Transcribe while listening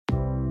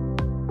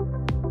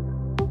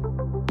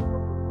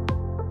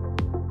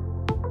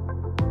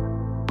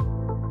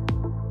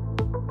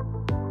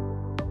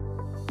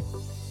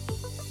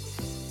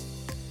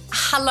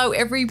Hello,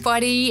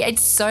 everybody.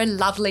 It's so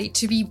lovely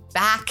to be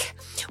back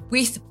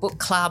with Book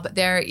Club.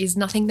 There is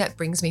nothing that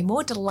brings me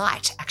more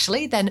delight,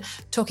 actually, than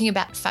talking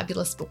about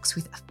fabulous books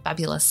with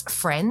fabulous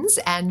friends.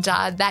 And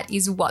that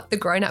is what the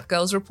Grown Up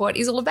Girls Report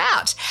is all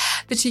about,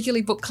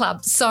 particularly Book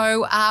Club.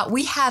 So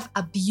we have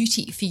a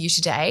beauty for you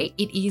today.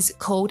 It is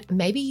called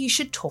Maybe You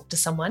Should Talk to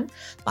Someone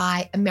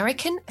by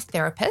American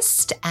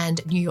therapist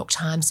and New York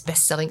Times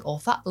bestselling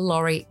author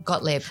Lori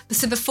Gottlieb.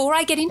 So before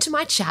I get into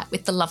my chat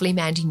with the lovely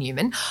Mandy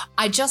Newman,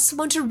 I just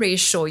want to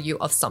reassure you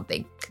of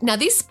something. Now,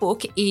 this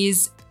book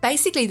is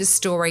basically the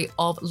story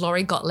of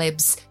Lori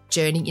Gottlieb's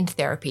journey in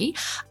therapy,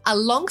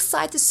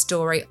 alongside the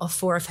story of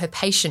 4 of her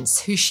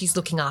patients who she's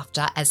looking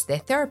after as their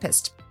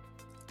therapist.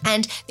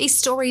 And these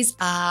stories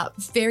are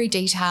very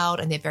detailed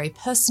and they're very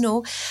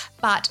personal,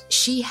 but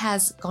she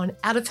has gone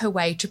out of her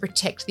way to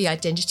protect the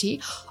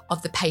identity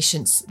of the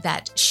patients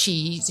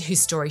whose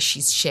story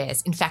she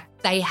shares. In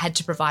fact, they had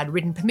to provide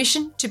written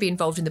permission to be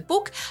involved in the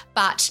book,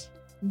 but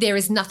there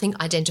is nothing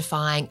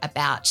identifying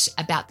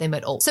about them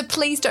at all. So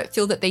please don't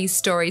feel that these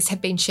stories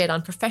have been shared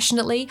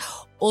unprofessionally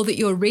or that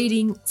you're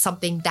reading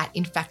something that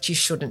in fact you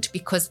shouldn't,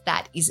 because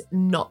that is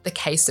not the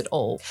case at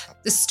all.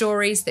 The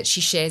stories that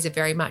she shares are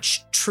very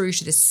much true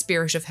to the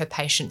spirit of her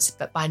patients,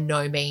 but by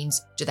no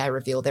means do they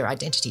reveal their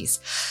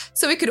identities.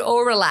 So we could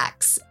all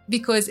relax,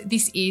 because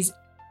this is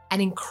an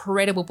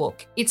incredible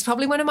book. It's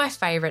probably one of my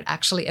favorite,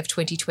 actually, of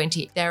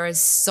 2020. There is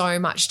so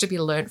much to be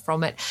learnt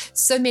from it.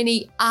 So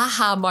many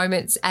aha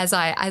moments, as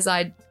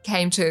I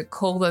came to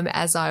call them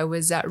as I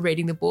was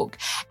reading the book.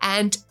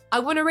 And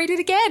I want to read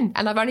it again,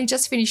 and I've only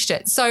just finished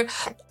it. So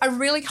I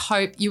really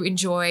hope you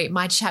enjoy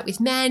my chat with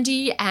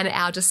Mandy and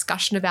our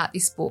discussion about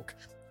this book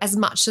as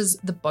much as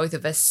the both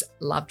of us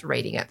loved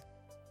reading it.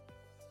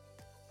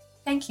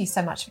 Thank you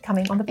so much for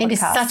coming on the podcast. It is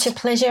such a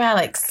pleasure,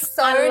 Alex.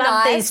 So I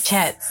love nice. these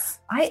chats.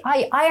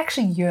 I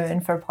actually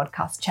yearn for a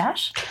podcast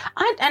chat.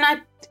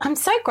 I'm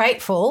so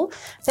grateful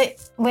that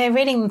we're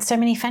reading so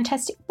many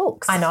fantastic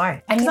books. I know.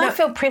 And I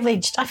feel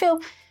privileged. I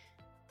feel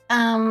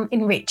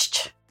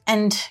enriched,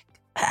 and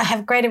I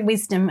have greater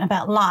wisdom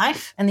about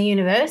life and the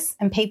universe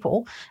and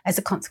people as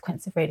a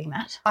consequence of reading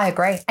that. I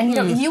agree.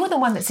 And you were the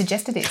one that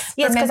suggested this.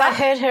 Yes, because I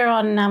heard her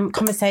on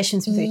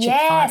Conversations with Richard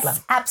Fidler.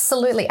 Yes,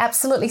 absolutely,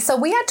 absolutely. So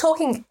we are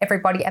talking,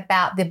 everybody,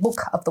 about the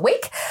book of the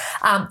week,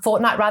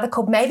 fortnight rather,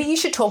 called Maybe You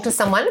Should Talk to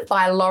Someone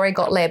by Lori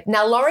Gottlieb.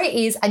 Now,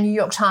 Lori is a New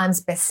York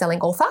Times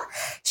bestselling author.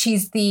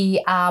 She's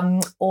the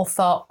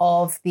author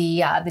of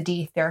the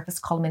Dear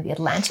Therapist column in The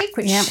Atlantic,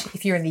 which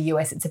if you're in the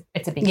US, it's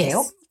a big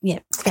deal. Yeah,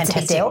 it's a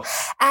big deal.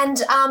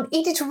 And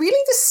it is really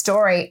the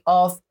story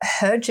of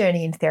her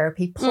journey in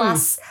therapy,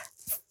 plus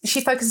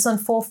she focuses on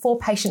four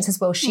patients as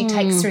well. She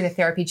takes through the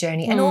therapy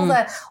journey and all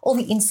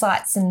the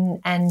insights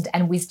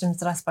and wisdoms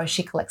that I suppose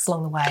she collects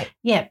along the way.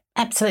 Yeah,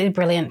 absolutely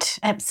brilliant.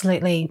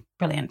 Absolutely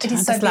brilliant. It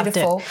is so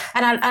beautiful. Loved it.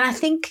 And I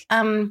think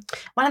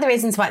one of the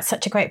reasons why it's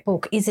such a great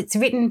book is it's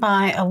written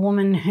by a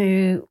woman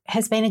who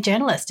has been a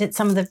journalist at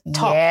some of the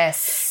top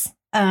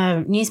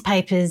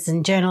newspapers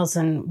and journals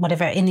and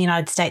whatever in the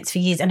United States for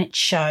years, and it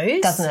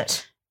shows, doesn't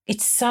it?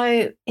 It's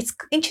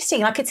interesting.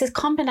 Like, it's a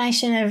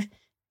combination of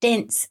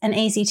dense and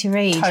easy to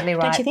read. Totally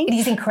right. Don't you think? It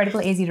is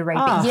incredibly easy to read,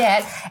 but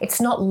yet it's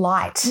not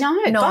light. No,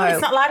 God,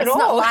 it's not light at all.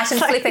 It's not light and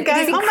flippant. It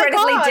is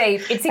incredibly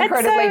deep. It's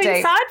incredibly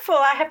deep. That's so insightful.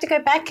 I have to go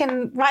back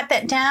and write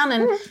that down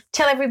and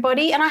tell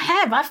everybody. And I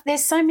have.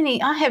 There's so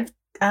many. I have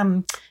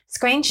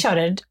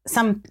screenshotted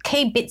some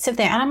key bits of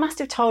there, and I must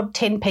have told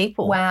 10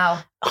 people. Wow.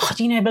 Oh,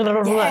 do you know, blah,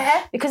 blah, blah,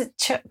 blah, because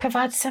it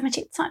provides so much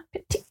insight,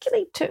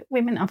 particularly to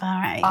women of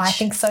our age. I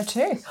think so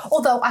too.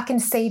 Although I can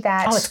see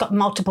that. Oh, it's got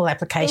multiple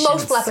applications.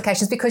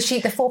 Because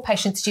the 4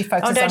 patients she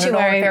focuses on are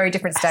all at very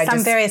different stages.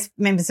 Some various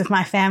members of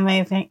my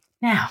family think,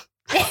 now.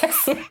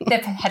 Yes,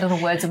 they've had little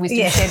words of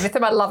wisdom shared with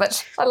them. I love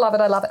it. I love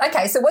it. I love it.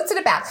 Okay, so what's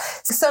it about?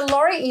 So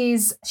Lori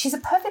she's a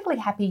perfectly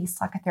happy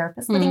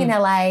psychotherapist living in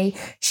LA.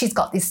 She's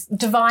got this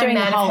divine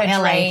man of her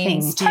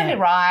dreams, totally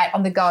right,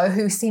 on the go,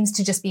 who seems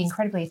to just be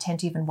incredibly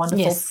attentive and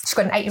wonderful. Yes. She's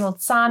got an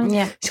 8-year-old son.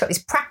 Yeah. She's got this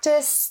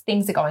practice.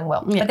 Things are going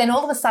well. Yeah. But then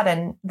all of a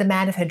sudden, the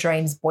man of her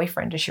dreams,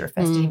 boyfriend, as she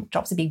refers to him,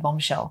 drops a big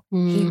bombshell.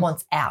 He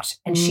wants out,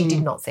 and she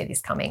did not see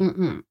this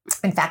coming.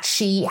 In fact,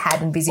 she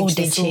had envisaged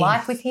this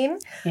life with him.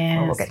 Yes.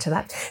 Well, we'll get to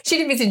that.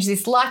 She envisaged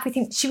this life with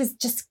him. She was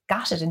just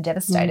gutted and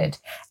devastated.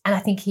 And I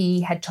think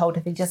he had told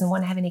her that he doesn't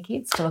want to have any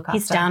kids to look after.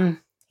 He's done.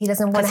 He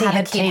doesn't want to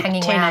have a kid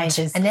hanging around.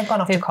 And they've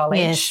gone off to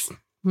college.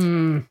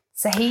 Yes.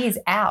 So he is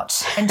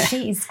out, and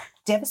she is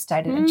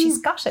devastated and she's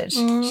gutted.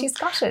 She's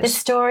gutted. The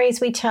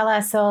stories we tell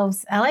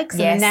ourselves, Alex,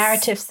 and the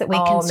narratives that we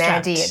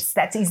construct. Mandy,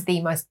 that is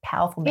the most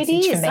powerful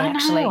message for me,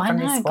 actually, from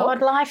this book.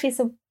 God, life is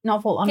a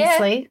novel,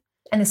 honestly. Yeah.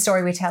 And the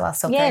story we tell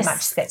ourselves very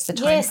much sets the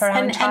tone for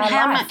our entire life. And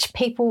how much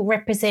people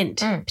represent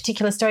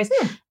particular stories.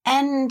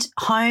 And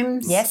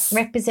homes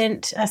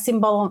represent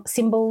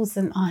symbols,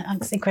 and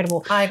it's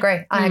incredible. I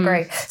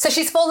agree. So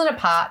she's fallen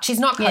apart. She's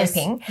not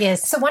coping.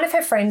 Yes. So one of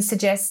her friends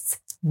suggests,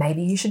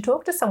 maybe you should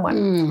talk to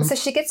someone. So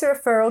she gets a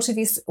referral to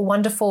this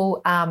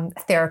wonderful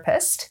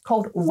therapist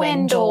called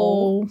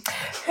Wendell,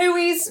 who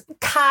is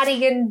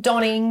cardigan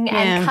donning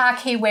and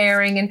khaki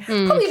wearing and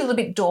probably a little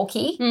bit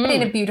dorky, but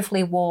in a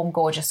beautifully warm,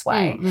 gorgeous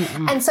way.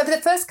 And so for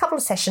the first couple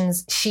of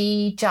sessions,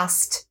 she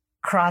just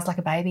cries like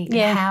a baby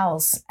and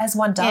howls, as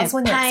one does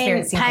when they're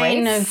experiencing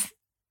pain grief. Of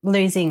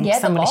losing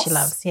somebody she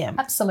loves. Yeah,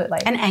 absolutely.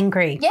 And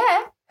angry.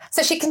 Yeah.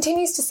 So she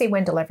continues to see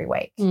Wendell every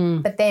week,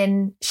 but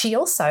then she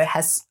also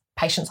has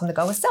patients on the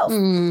go herself,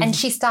 and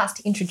she starts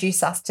to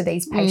introduce us to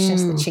these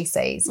patients that she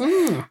sees.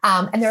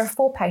 And there are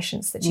 4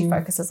 patients that she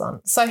focuses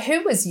on. So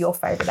who was your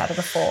favourite out of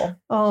the 4?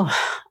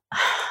 Oh,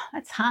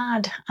 that's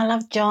hard. I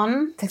love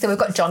John. So we've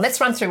got John.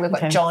 Let's run through. We've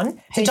got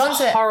John. So Who's John's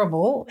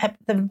horrible,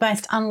 the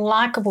most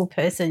unlikable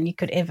person you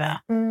could ever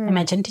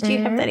imagine. Did you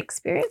have that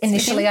experience?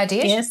 Initially I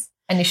did. Yes.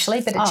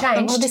 Initially, but it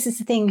changed. Well, this is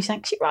the thing.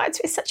 She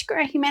writes with such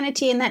great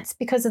humanity, and that's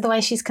because of the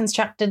way she's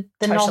constructed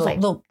the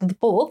novel, the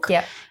book,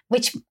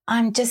 which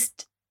I'm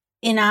just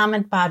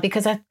enamoured by,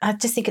 because I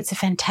just think it's a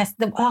fantastic,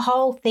 the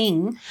whole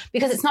thing,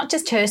 because it's not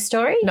just her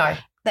story. No.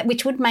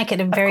 Which would make it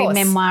a very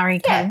memoir-y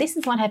kind of, this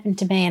is what happened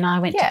to me and I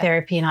went to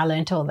therapy and I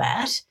learnt all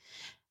that.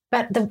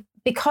 But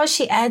because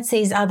she adds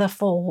these other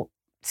 4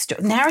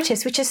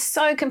 narratives, which are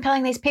so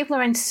compelling, these people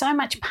are in so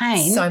much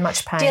pain. So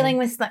much pain. Dealing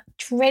with like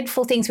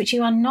dreadful things which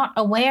you are not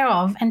aware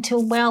of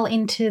until well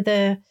into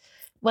the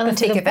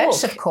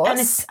book. Of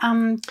course.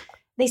 And it's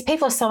these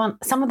people are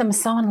some of them are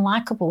so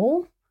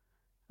unlikable,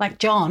 like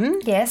John.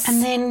 Yes.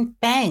 And then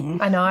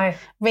bang. I know.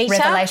 Rita.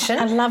 Revelation.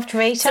 I loved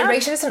Rita. So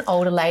Rita's an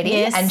older lady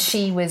and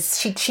she'd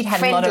had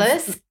Friendless. a lot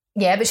of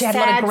but she had a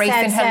lot of grief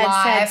in her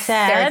life.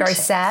 Sad. Very, very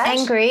sad.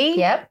 Angry.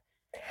 Yep.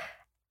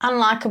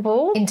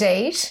 Unlikable.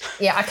 Indeed.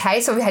 Yeah,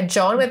 okay. So we had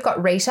John, we've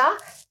got Rita.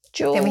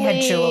 Julie. Then we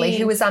had Julie,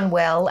 who was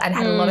unwell and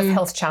had a lot of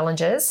health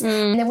challenges.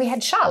 And then we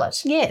had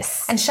Charlotte.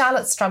 Yes. And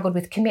Charlotte struggled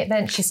with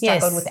commitment. She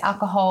struggled with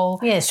alcohol.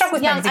 Yes.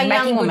 Struggled with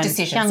making good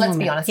decisions. Let's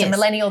be honest. Yes. A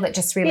millennial that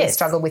just really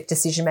struggled with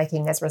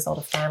decision-making as a result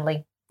of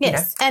family.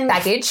 Yes, and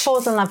baggage.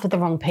 Falls in love with the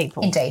wrong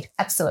people. Indeed,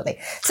 absolutely.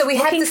 So we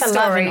Looking have the for stories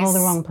love in all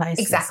the wrong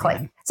places.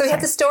 Exactly. So we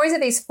have the stories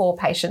of these 4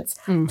 patients.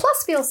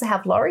 Plus, we also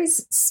have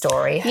Lori's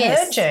story,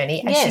 her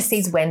journey, and she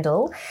sees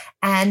Wendell,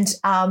 and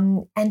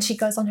she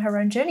goes on her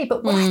own journey.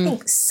 But what I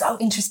think is so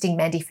interesting,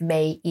 Mandy, for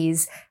me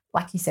is,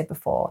 like you said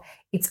before,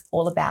 it's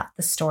all about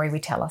the story we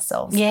tell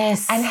ourselves.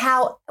 Yes, and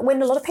how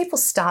when a lot of people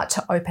start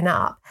to open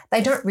up,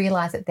 they don't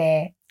realise that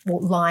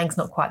lying's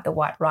not quite the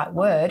right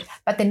word,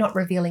 but they're not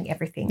revealing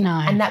everything. No.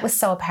 And that was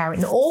so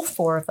apparent in all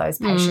 4 of those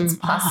patients,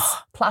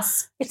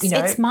 plus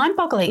it's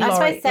mind-boggling. I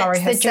suppose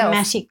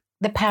that's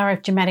the power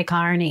of dramatic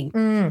irony.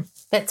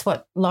 That's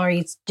what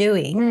Lori's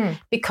doing,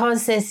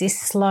 because there's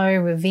this slow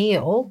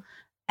reveal.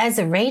 As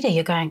a reader,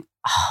 you're going,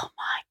 oh,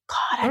 my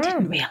God, I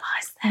didn't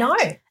realise that. No.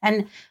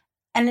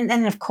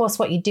 And of course,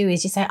 what you do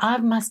is you say, I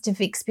must have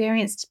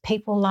experienced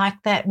people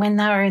like that when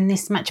they were in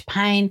this much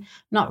pain,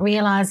 not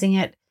realising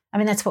it. I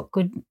mean, that's what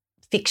good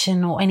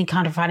fiction or any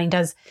kind of writing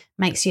does,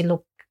 makes you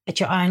look at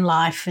your own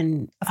life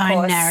and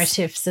own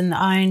narratives and the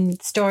own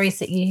stories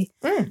that you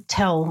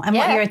tell and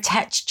what you're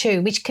attached to,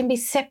 which can be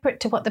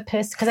separate to what the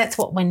person, because that's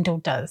what Wendell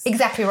does.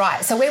 Exactly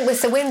right. So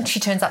when she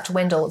turns up to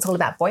Wendell, it's all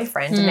about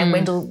boyfriend, and then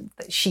Wendell,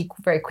 she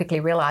very quickly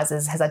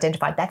realises, has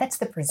identified that's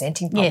the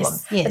presenting problem.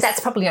 Yes. But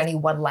that's probably only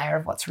one layer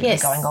of what's really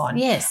going on.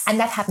 Yes. And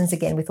that happens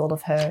again with all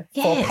of her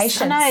 4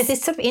 patients. I know.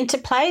 There's sort of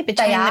interplay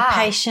between the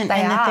patient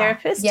and the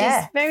therapist.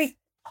 Yeah.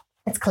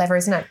 It's clever,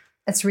 isn't it?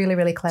 It's really,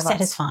 really clever.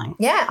 Satisfying.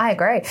 Yeah, I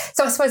agree.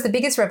 So I suppose the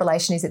biggest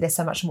revelation is that there's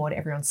so much more to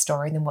everyone's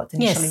story than what's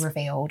initially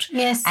revealed.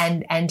 Yes.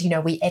 And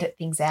we edit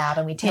things out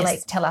and we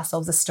tell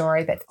ourselves a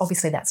story, but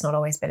obviously that's not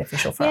always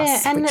beneficial for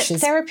us. Yeah, and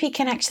therapy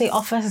can actually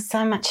offer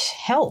so much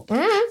help.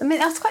 I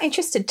mean, I was quite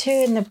interested too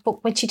in the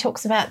book when she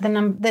talks about the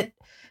numbers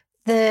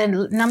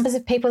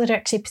of people that are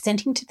actually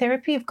presenting to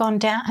therapy has gone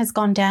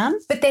down.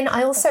 But then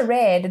I also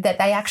read that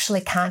they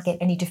actually can't get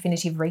any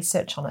definitive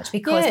research on it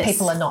because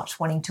people are not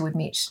wanting to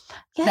admit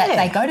that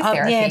they go to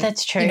therapy. Yeah,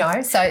 that's true.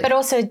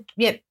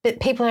 But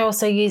people are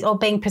also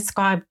being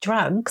prescribed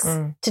drugs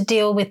to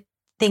deal with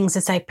things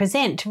as they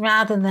present,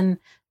 rather than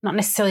not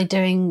necessarily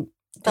doing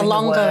the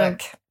longer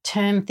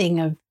term thing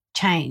of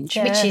change,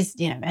 which is,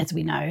 as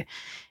we know,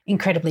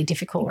 incredibly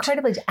difficult.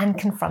 Incredibly and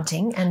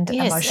confronting and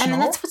emotional.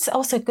 And that's what's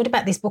also good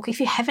about this book.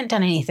 If you haven't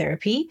done any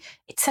therapy,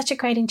 it's such a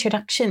great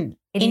introduction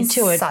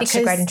into it. Such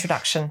a great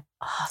introduction.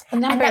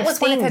 And that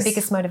was one of her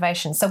biggest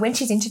motivations. So when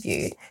she's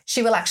interviewed,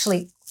 she will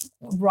actually,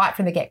 right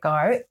from the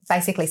get-go,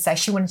 basically say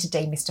she wanted to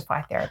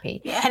demystify therapy.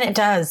 Yeah, and it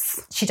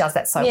does. She does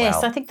that so well.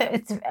 Yes, I think that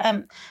it's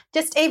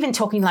just even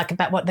talking like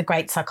about what the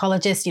great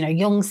psychologists,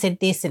 Jung said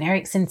this and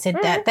Erickson said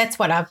that. That's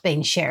what I've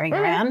been sharing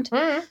around.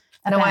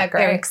 No, I agree.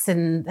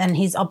 Erickson and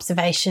his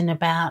observation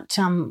about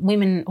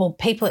women or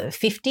people at the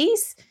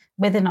 50s,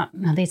 whether or not,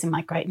 these are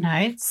my great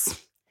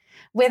notes,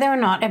 whether or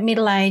not at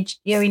middle age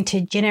you're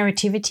into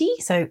generativity,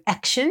 so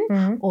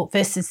action, or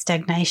versus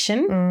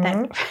stagnation.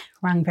 That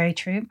rung very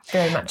true.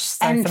 Very much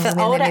so. And from for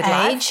women older in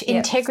midlife. age,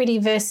 integrity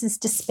versus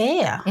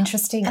despair.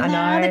 Interesting. And I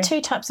know. they are the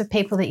two types of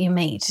people that you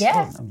meet.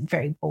 Yeah. Well,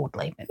 very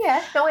broadly. But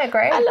Yeah, no, I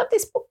agree. I love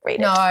this book. Read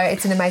it. No,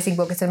 it's an amazing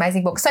book. It's an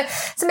amazing book. So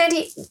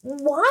Mandy,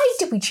 why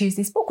did we choose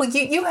this book? Well,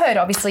 you heard,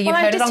 obviously, you've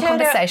heard it on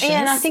Conversations.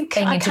 And I think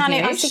I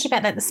was thinking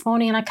about that this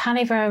morning, and I can't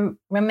even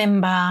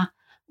remember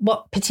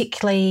what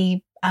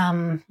particularly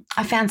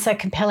I found so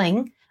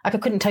compelling. Like, I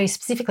couldn't tell you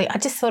specifically. I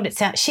just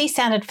thought she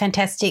sounded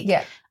fantastic.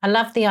 Yeah. I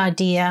loved the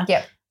idea.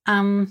 Yeah.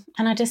 And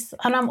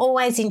I'm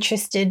always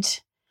interested,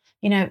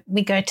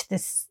 we go to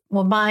this,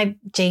 well, my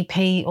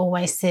GP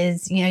always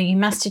says, you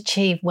must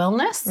achieve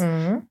wellness.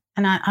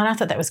 And I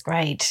thought that was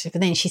great.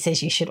 But then she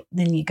says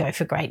then you go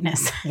for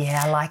greatness.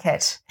 Yeah, I like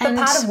it. But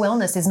part of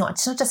wellness it's not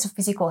just a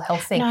physical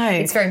health thing. No.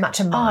 It's very much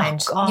a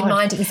mind. Oh, God. Your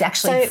mind is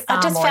actually far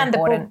I just more found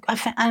important. the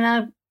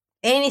book,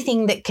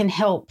 anything that can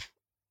help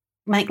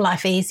make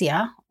life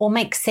easier or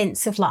make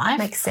sense of life.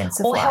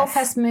 Or help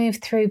us move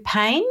through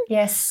pain.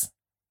 Yes.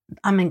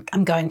 I'm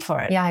going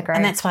for it. Yeah, I agree.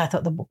 And that's why I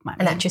thought the book might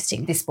be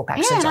interesting. This book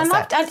actually does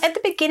that. At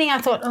the beginning I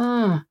thought,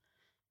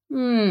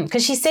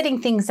 because she's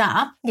setting things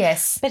up.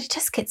 Yes. But it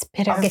just gets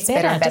better and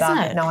better, doesn't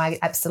it? No,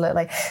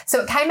 absolutely.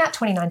 So it came out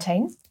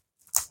 2019.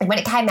 And when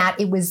it came out,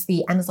 it was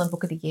the Amazon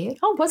Book of the Year.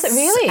 Oh, was it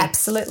really?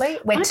 Absolutely.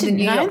 Went to the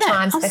New York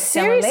Times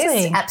bestseller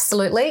list.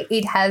 Absolutely.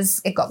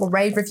 It got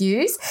rave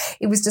reviews.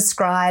 It was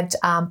described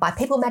by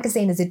People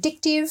magazine as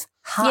addictive,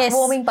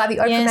 heartwarming by the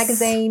Oprah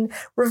magazine,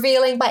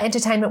 revealing by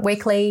Entertainment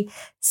Weekly,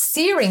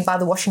 searing by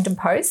the Washington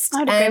Post.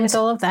 I'd agree with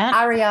all of that.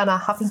 Ariana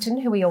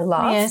Huffington, who we all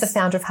love, the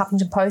founder of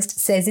Huffington Post,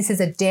 says this is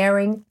a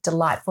daring,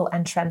 delightful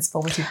and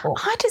transformative book.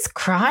 I just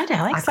cried,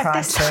 Alex. I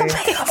cried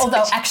too.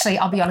 Although, actually,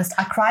 I'll be honest,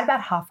 I cried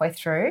about halfway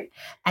through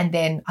and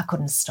then I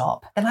couldn't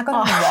stop. Then I got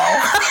on a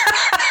roll.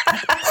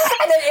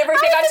 And then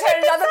everything, I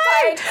turned another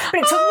page. But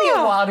it took me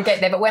a while to get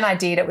there. But when I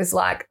did, it was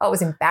like, it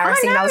was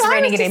embarrassing. I was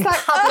reading it in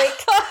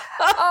public.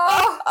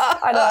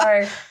 I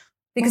know.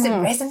 Because it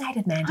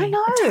resonated, Mandy. I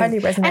know. It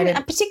totally resonated.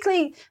 And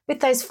particularly with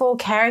those 4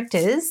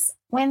 characters,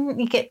 when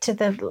you get to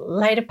the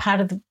later part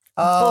of the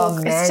book,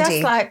 Mandy. it's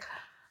just like,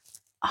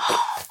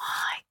 oh,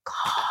 my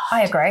God.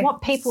 I agree.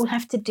 What people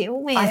have to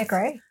deal with. I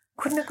agree.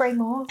 Couldn't agree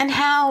more. And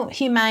how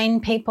humane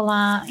people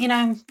are,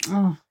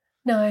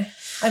 No,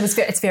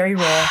 it's very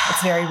raw.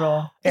 It's very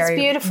raw. It's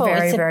beautiful.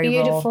 Very, very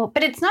beautiful. raw.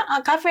 But it's not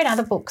like I've read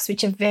other books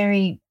which are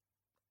very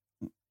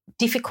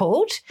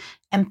difficult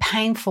and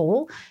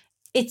painful.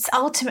 It's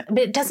ultimate, but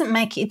it doesn't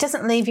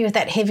leave you with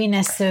that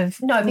heaviness of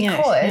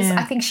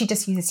I think she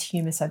just uses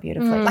humour so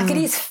beautifully. Like, it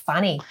is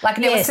funny. Like,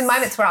 there were some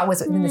moments where I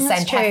was in the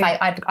same cafe,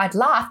 I'd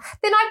laugh,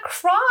 then I'd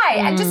cry,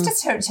 and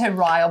just her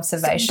wry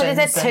observations. But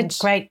that's her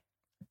great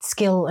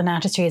skill and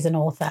artistry as an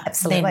author.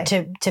 Absolutely.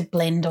 Then to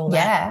blend all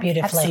that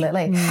beautifully.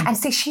 Absolutely. And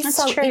see, she's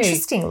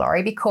interesting,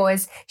 Lori,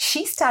 because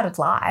she started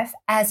life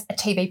as a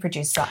TV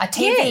producer,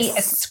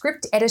 a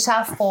script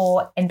editor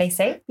for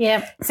NBC.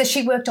 Yeah. So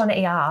she worked on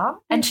ER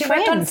and she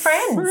worked on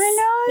Friends.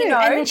 I know.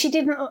 And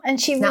then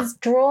she was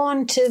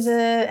drawn to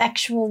the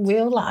actual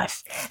real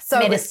life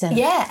medicine.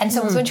 And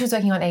so it was when she was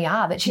working on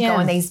ER that she'd go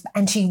on these,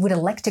 and she would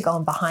elect to go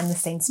on behind the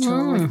scenes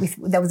tour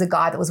there was a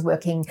guy that was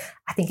working,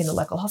 I think, in the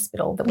local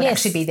hospital that would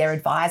actually be their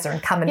advisor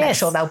and come and make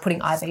sure they were putting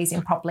IVs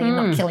in properly and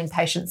not killing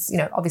patients,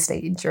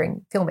 obviously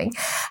during filming.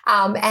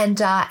 And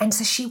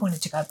so she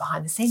wanted to go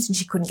behind the scenes and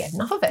she couldn't get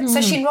enough of it.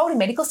 So she enrolled in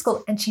medical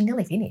school and she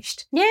nearly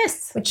finished.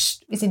 Yes.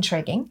 Which is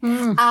intriguing.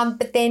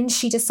 But then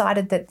she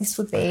decided that this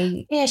would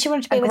be she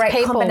wanted to be a with great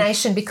people.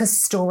 combination because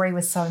story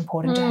was so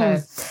important to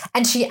her.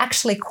 And she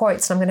actually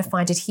quotes, and I'm going to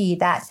find it here,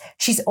 that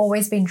she's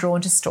always been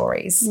drawn to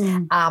stories,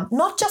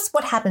 not just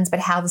what happens but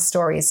how the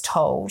story is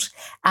told.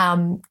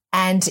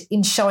 And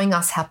in showing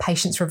us how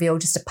patients reveal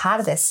just a part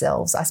of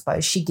themselves, I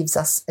suppose she gives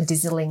us a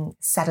dazzling,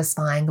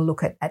 satisfying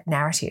look at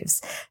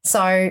narratives.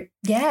 So,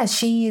 yeah,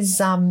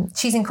 she's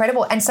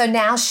incredible. And so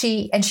now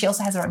she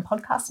also has her own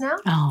podcast now.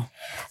 Oh.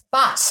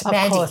 But,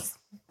 Mandy,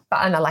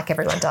 and I like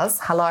everyone does.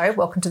 Hello,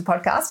 welcome to the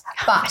podcast.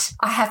 But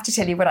I have to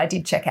tell you what I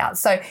did check out.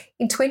 So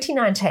in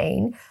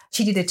 2019,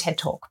 she did a TED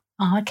Talk.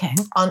 Oh, okay.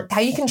 On how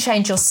you can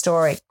change your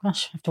story.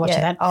 Gosh, I have to watch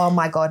that. Oh,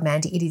 my God,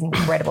 Mandy, it is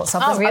incredible. So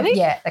really?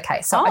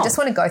 Okay. So I just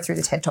want to go through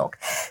the TED Talk.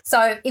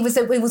 So it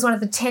was one of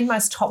the 10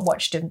 most top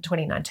watched in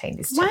 2019,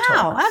 this TED Talk.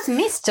 Wow, I've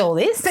missed all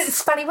this. But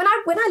it's funny, when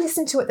I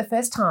listened to it the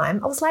first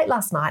time, I was late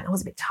last night and I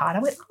was a bit tired. I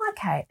went, oh,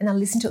 okay. And I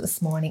listened to it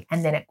this morning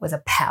and then it was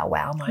a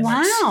powwow moment.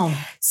 Wow.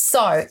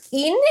 So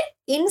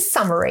in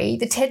summary,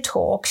 the TED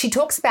Talk, she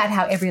talks about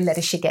how every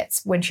letter she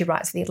gets when she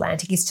writes for The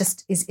Atlantic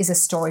is a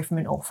story from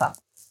an author.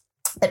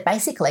 But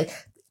basically,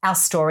 our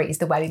story is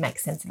the way we make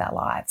sense of our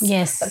lives.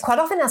 Yes. But quite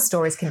often our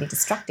stories can be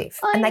destructive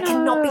and I they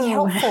cannot be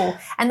know. helpful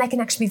and they can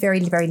actually be very,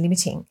 very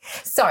limiting.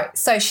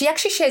 So she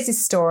actually shares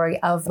this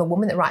story of a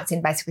woman that writes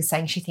in basically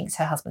saying she thinks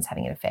her husband's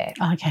having an affair.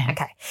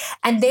 Okay.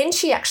 And then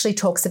she actually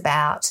talks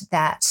about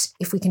that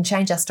if we can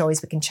change our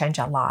stories, we can change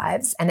our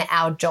lives, and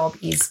our job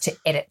is to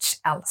edit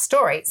our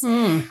stories.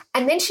 And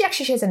then she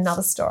actually shares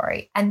another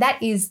story, and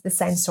that is the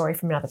same story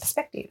from another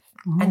perspective.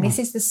 And this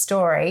is the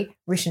story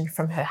written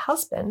from her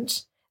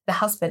husband, the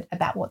husband,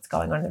 about what's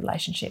going on in the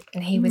relationship.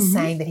 And he was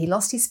saying that he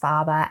lost his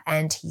father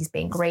and he's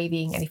been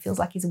grieving and he feels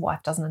like his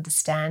wife doesn't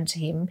understand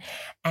him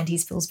and he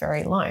feels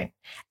very alone.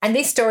 And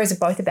these stories are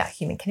both about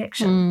human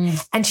connection.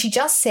 And she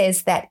just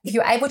says that if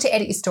you're able to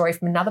edit your story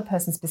from another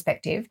person's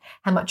perspective,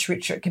 how much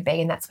richer it could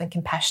be, and that's when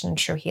compassion and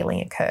true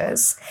healing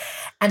occurs.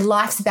 And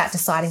life's about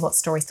deciding what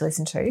stories to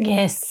listen to.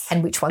 Yes.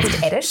 And which ones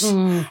to edit.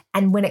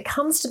 And when it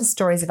comes to the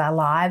stories of our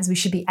lives, we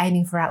should be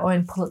aiming for our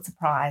own Pulitzer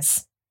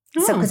Prize.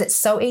 So because it's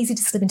so easy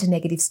to slip into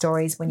negative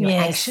stories when you're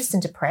anxious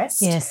and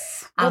depressed.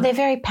 Yes. Well, they're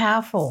very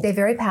powerful. They're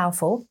very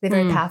powerful. They're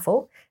very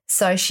powerful.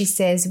 So she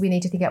says we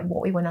need to think about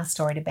what we want our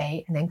story to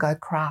be and then go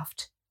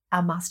craft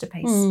our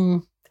masterpiece.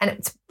 And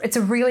it's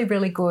a really,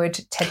 really good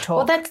TED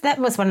Talk. Well, that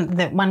was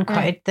one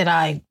quote that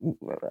I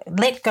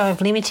let go of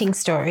limiting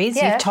stories.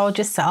 Yeah. You've told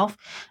yourself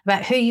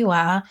about who you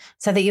are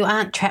so that you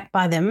aren't trapped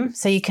by them,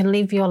 so you can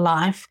live your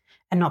life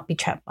and not be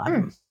trapped by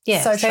them.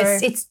 Yeah, so true.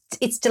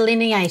 It's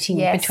delineating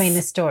between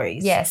the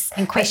stories,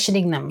 and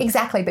questioning them.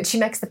 Exactly, but she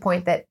makes the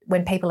point that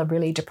when people are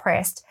really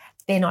depressed,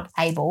 they're not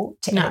able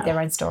to edit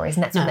their own stories,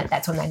 and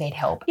that's when they need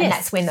help, and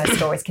that's when those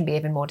stories can be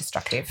even more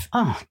destructive.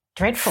 Oh,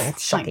 dreadful!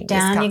 Shocking.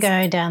 Down you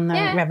go down the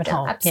rabbit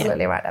hole.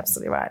 Absolutely right.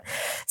 Absolutely right.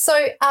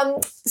 So,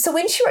 so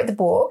when she wrote the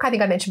book, I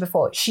think I mentioned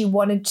before, she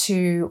wanted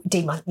to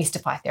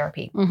demystify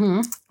therapy,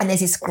 and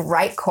there's this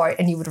great quote,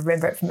 and you would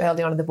remember it from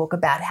early on in the book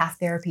about how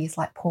therapy is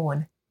like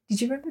porn.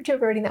 Did you remember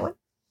reading that one?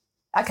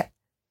 Okay.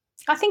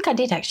 I think I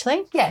did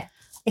actually. Yeah.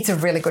 It's a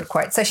really good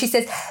quote. So she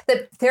says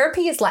that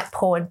therapy is like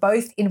porn.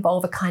 Both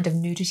involve a kind of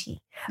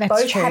nudity.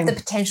 Both have the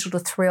potential to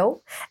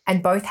thrill,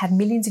 and both have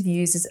millions of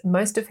users,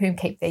 most of whom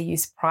keep their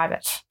use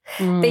private.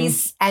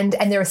 These and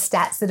there are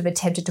stats that have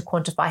attempted to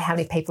quantify how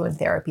many people in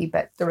therapy,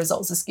 but the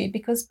results are skewed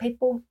because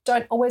people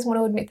don't always want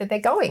to admit that they're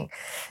going.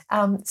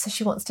 So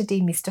she wants to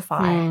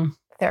demystify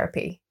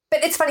therapy.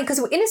 But it's funny because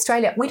in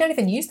Australia, we don't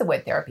even use the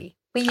word therapy.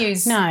 We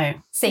use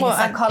seeing a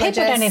psychologist.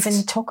 People don't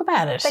even talk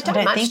about it. They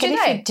don't much, do they?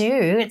 If you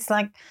do, it's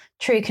like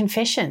true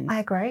confession. I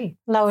agree.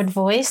 Lowered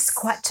voice. It's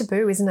quite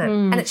taboo, isn't it?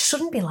 And it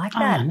shouldn't be like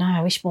that. Oh, no,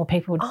 I wish more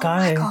people would go. Oh,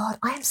 my God.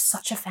 I am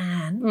such a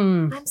fan.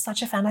 I'm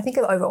such a fan. I think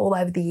all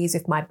over the years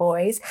with my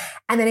boys,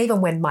 and then even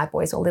when my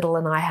boys were little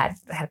and I had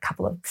a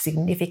couple of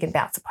significant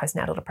bouts of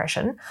postnatal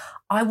depression,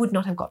 I would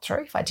not have got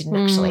through if I didn't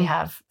actually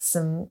have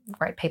some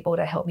great people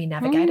to help me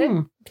navigate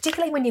it,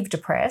 particularly when you're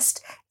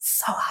depressed. It's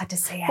so hard to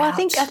see out. Well, I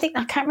think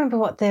I can't remember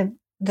what the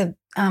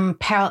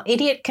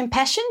idiot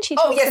compassion she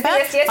talks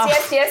about.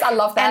 Yes, I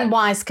love that. And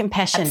wise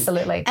compassion.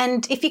 Absolutely.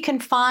 And if you can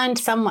find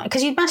someone,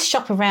 because you must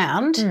shop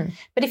around,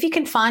 but if you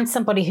can find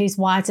somebody who's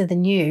wiser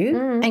than you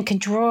and can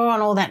draw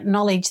on all that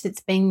knowledge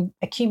that's been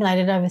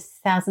accumulated over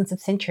thousands of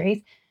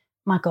centuries,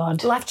 my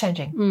God.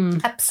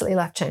 Life-changing. Absolutely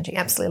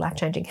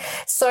life-changing.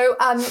 So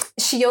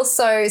she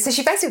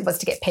basically wants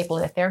to get people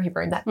in a therapy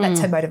room.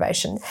 That's her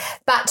motivation.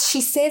 But she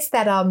says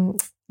that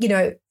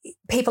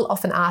people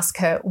often ask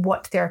her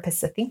what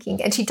therapists are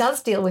thinking, and she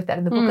does deal with that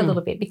in the book a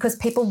little bit because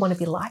people want to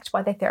be liked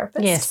by their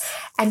therapist. Yes.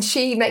 And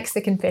she makes the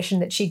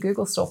confession that she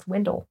Google stalked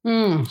Wendell.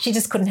 She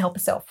just couldn't help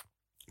herself.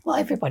 Well,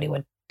 everybody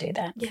would do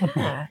that, wouldn't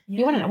they? Yeah.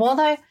 You want to know,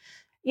 although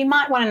you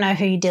might want to know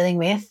who you're dealing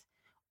with,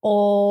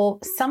 or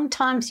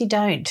sometimes you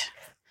don't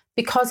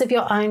because of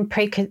your own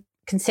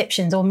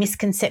preconceptions or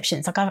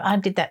misconceptions. Like I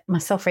did that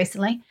myself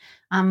recently.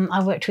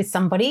 I worked with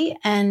somebody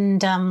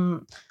and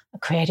a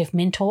creative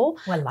mentor,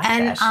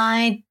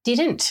 I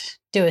didn't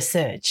do a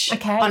search.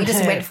 Okay, on you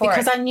just her went for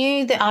because it. I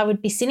knew that I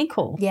would be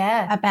cynical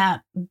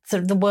about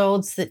sort of the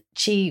worlds that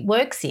she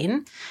works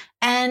in,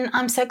 and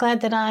I'm so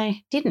glad that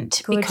I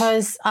didn't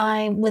because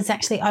I was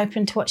actually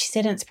open to what she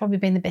said, and it's probably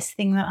been the best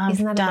thing that I've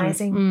done. Isn't that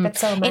amazing? That's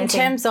so amazing. In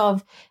terms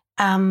of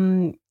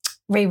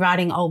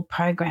rewriting old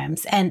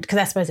programs, and because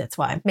I suppose that's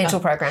why mental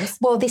programs.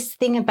 Well, this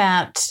thing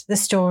about the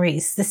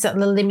stories, the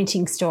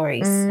limiting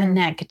stories and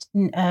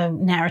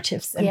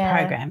narratives and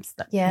programs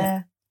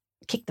that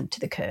kick them to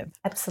the curb.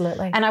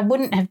 Absolutely. And I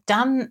wouldn't have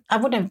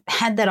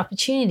had that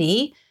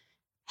opportunity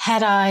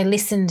had I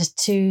listened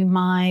to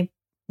my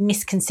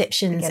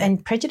misconceptions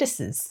and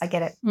prejudices. I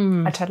get it.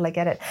 I totally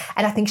get it.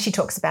 And I think she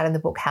talks about in the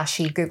book how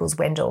she Googles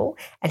Wendell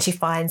and she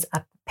finds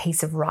a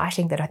piece of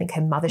writing that I think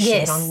her mother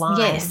shared online.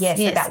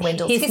 Yes, about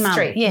Wendell's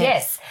history. Mum,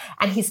 yes.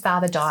 And his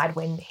father died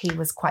when he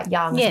was quite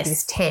young. I think he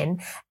was 10.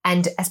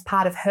 And as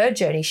part of her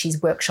journey, she's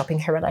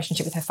workshopping her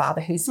relationship with her father,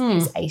 who's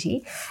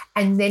 80.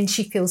 And then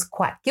she feels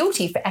quite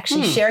guilty for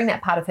actually sharing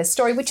that part of her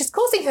story, which is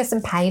causing her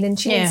some pain, and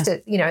she needs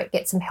to,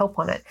 get some help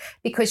on it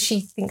because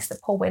she thinks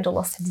that Paul Wendell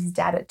lost his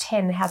dad at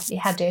 10.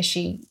 How dare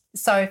she?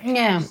 So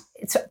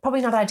it's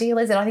probably not ideal,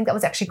 is it? I think that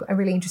was actually a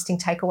really interesting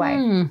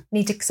takeaway.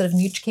 Need to sort of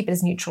keep it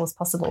as neutral as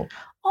possible.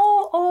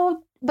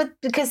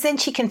 But because then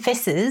she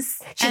confesses.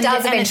 She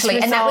does eventually,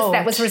 and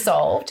that was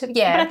resolved.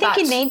 Yeah. But I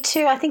think you need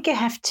to. I think you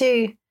have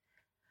to.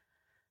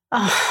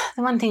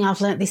 The one thing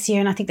I've learnt this year,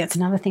 and I think that's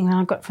another thing that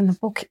I got from the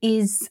book,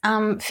 is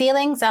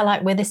feelings are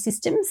like weather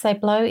systems. They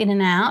blow in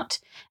and out,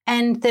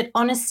 and that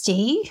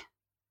honesty,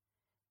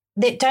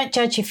 that don't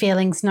judge your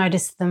feelings,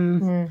 notice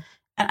them.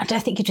 I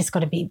think you've just got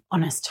to be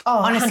honest.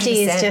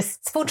 Honesty 100%. Is just,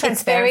 it's full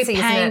transparency,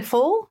 it's very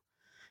painful.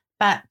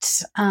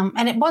 But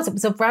and it was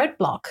a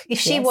roadblock. If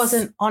she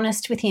wasn't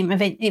honest with him,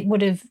 it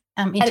would have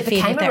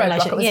interfered with their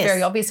relationship. It was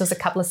very obvious. There was a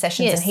couple of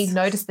sessions, and he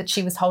noticed that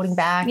she was holding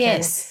back.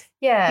 Yes,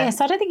 So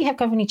I don't think you have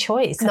got any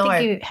choice. No. I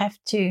think you have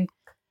to.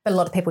 But a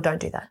lot of people don't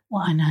do that.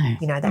 Well, I know.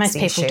 That's most the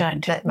people issue.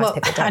 don't. Most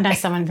people don't. I know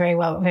someone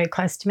very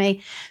close to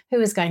me who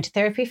was going to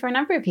therapy for a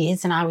number of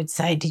years, and I would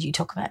say, "Did you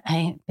talk about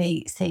A,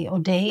 B, C, or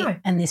D?" No.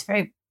 And this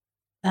very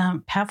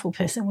powerful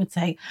person would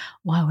say,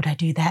 "Why would I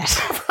do that?"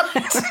 What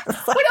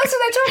else do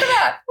they talk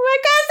about?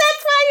 Because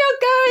that's why you're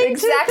going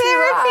to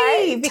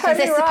therapy. Right. Because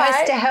totally they're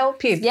supposed to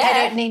help you. Yeah.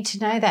 They don't need to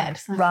know that.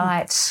 So,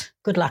 right.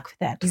 Good luck with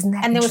that. Isn't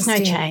that And there was no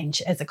interesting?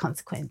 change as a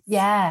consequence.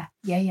 Yeah.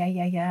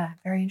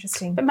 Very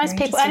interesting. But most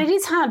people, and it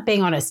is hard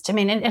being honest. I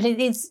mean, it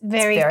is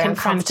very confronting.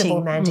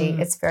 Uncomfortable, Mandy.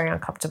 It's very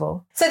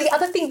uncomfortable. So the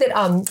other thing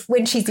that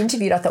when she's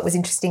interviewed I thought was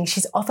interesting,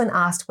 she's often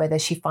asked whether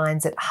she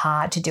finds it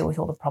hard to deal with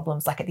all the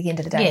problems. Like at the end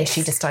of the day, is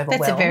she just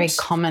overwhelmed? That's a very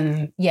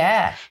common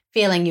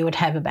feeling you would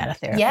have about a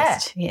therapist. Yeah.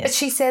 Yes. But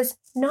she says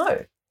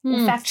no.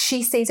 In fact,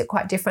 she sees it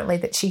quite differently,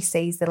 that she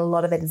sees that a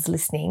lot of it is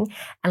listening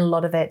and a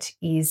lot of it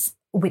is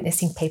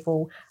witnessing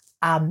people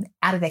out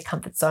of their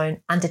comfort zone,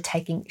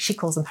 undertaking, she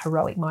calls them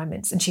heroic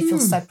moments, and she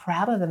feels so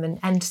proud of them. And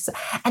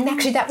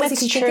actually that was,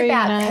 that's if you think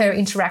about her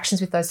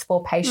interactions with those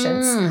 4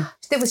 patients,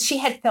 she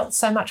had felt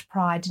so much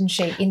pride, didn't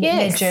she, in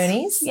their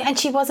journeys? Yeah, and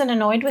she wasn't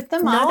annoyed with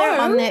them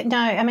either. No,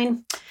 I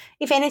mean,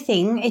 if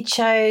anything, it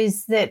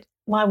shows that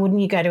why wouldn't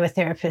you go to a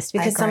therapist?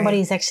 Because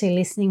somebody's actually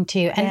listening to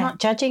you and not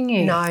judging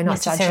you. No, not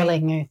necessarily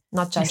judging. You.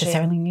 Not judging.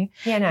 Necessarily you.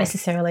 Yeah, no.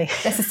 Necessarily.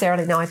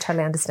 No, I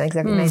totally understand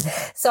exactly what you mean.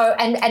 So,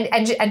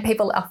 and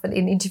people often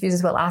in interviews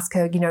as well ask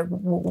her,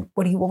 what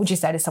would you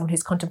say to someone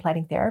who's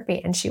contemplating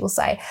therapy? And she will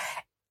say,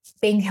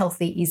 being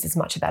healthy is as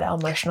much about our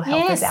emotional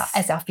health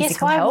as our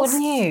physical why health.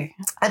 Wouldn't you?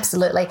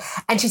 Absolutely.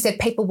 And she said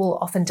people will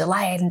often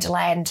delay it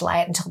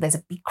until there's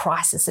a big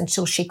crisis,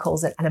 until she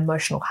calls it an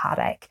emotional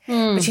heartache.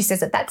 But she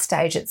says at that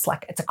stage it's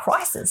a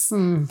crisis.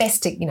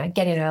 Best to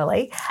get in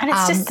early. And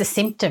it's just the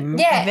symptom.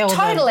 Yeah,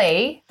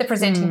 totally the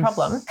presenting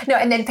problem. No,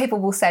 and then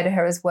people will say to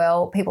her as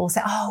well, people will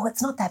say, oh,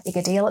 it's not that big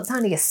a deal. It's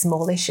only a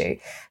small issue.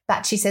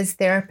 But she says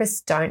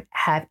therapists don't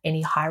have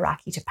any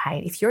hierarchy to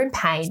pain. If you're in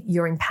pain,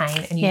 you're in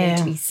pain, and you need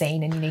to be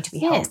seen and you need to be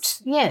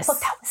helped. Yes. I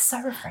thought that was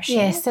so refreshing.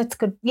 Yes, that's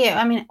good.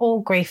 Yeah, I mean, all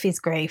grief is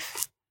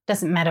grief.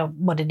 Doesn't matter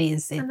what it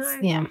is. It's,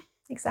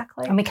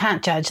 exactly. And we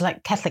can't judge.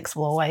 Like Catholics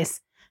will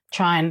always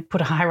try and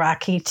put a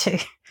hierarchy to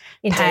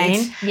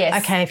pain.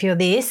 Yes. Okay, if you're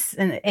this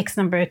and X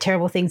number of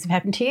terrible things have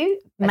happened to you,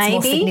 that's maybe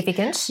more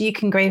significant. You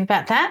can grieve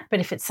about that.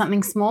 But if it's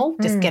something small,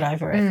 just get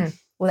over it.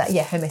 Well,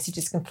 her message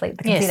is the complete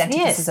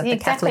antithesis of the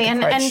Catholic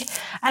approach.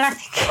 And I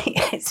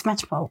think it's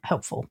much more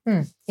helpful.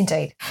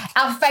 Indeed.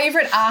 Our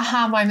favourite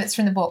aha moments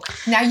from the book.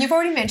 Now, you've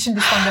already mentioned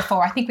this one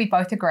before. I think we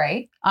both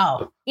agree.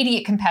 Oh.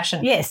 Idiot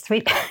compassion. Yes.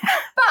 But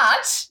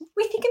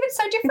we think of it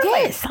so differently.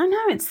 Yes, I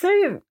know. It's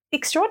so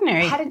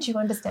extraordinary. How did you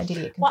understand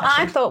idiot compassion? What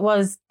I thought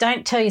was,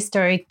 don't tell your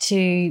story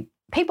to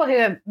people who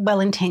are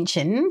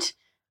well-intentioned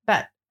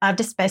but are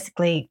just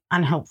basically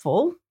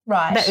unhelpful.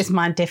 Right. That was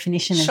my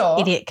definition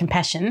of idiot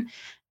compassion.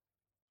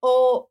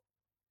 Or,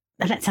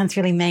 and that sounds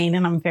really mean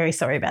and I'm very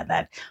sorry about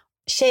that,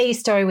 share your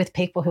story with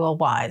people who are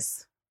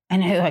wise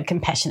and who are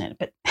compassionate.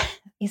 But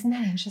isn't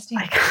that interesting?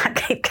 I can't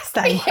keep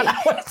saying what I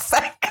want to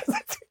say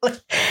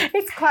because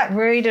it's quite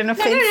rude and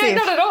offensive. No,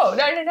 not at all.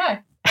 No.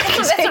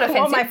 That's not offensive.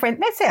 All my friends,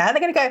 that's how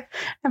they're going to go,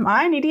 am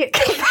I an idiot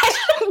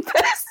compassion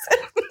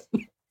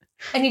person?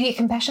 An idiot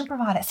compassion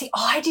provider. See,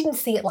 I didn't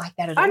see it like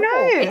that at all. I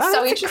know. It's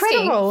so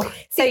interesting. Incredible.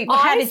 See,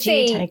 how did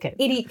you take it?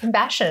 Idiot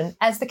compassion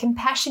as the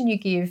compassion you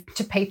give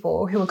to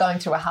people who are going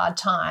through a hard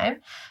time.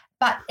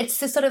 But it's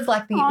the sort of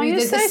like the you're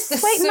the so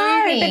sweet.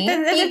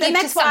 soothing you give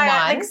to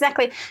someone.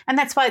 Exactly. And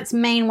that's why it's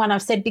mean what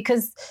I've said,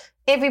 because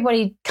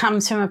everybody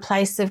comes from a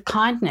place of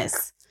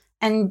kindness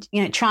and,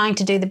 trying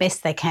to do the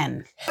best they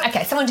can.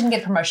 Okay, someone didn't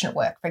get a promotion at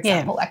work, for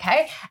example,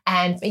 okay?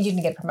 And you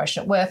didn't get a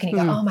promotion at work and you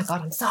go, oh, my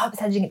God, I'm so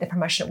upset you didn't get the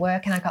promotion at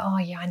work. And I go, oh,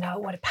 yeah, I know,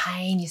 what a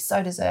pain. You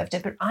so deserved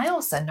it. But I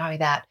also know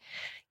that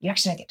you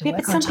actually don't get to work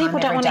on time every day. But some people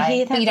don't want to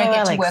hear that, you don't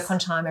get to work on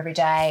time every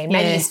day, and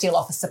maybe you steal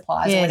office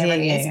supplies or whatever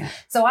it is.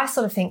 So I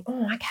sort of think,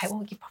 okay,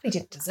 well, you probably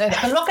didn't deserve it.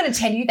 But I'm not going to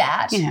tell you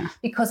that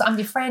because I'm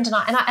your friend and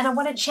I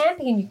want to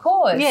champion your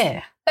cause.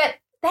 Yeah. But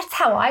that's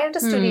how I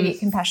understood idiot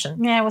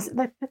compassion. Yeah, isn't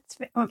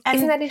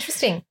that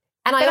interesting?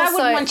 And But I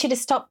wouldn't want you to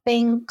stop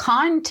being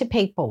kind to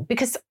people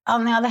because,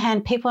 on the other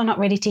hand, people are not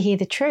ready to hear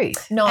the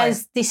truth,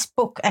 as this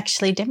book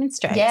actually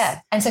demonstrates.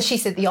 Yeah. And so she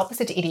said the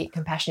opposite to idiot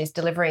compassion is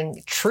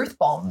delivering truth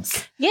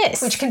bombs.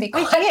 Yes. Which can be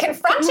quite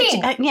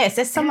confronting. Yes,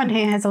 as someone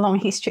who has a long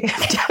history of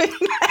doing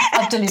that.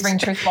 Of delivering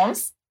truth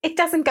bombs. It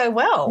doesn't go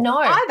well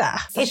either.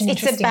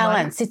 It's a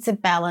balance. One. It's a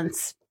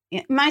balance.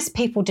 Most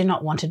people do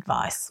not want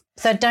advice.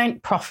 So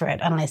don't proffer it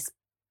unless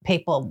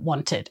people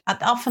want it.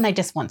 Often they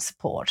just want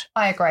support.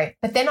 I agree.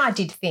 But then I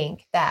did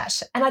think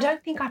that, and I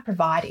don't think I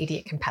provide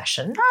idiot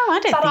compassion. Oh, I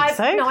don't think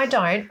so. No, I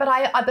don't. But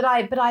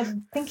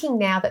I'm thinking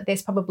now that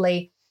there's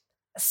probably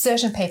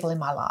certain people in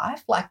my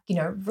life, like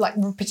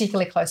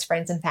particularly close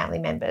friends and family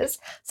members.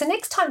 So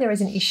next time there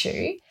is an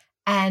issue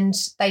and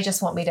they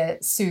just want me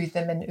to soothe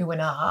them and ooh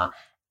and ah,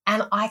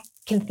 and I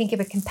can think of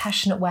a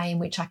compassionate way in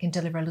which I can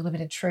deliver a little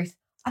bit of truth,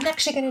 I'm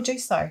actually going to do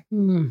so.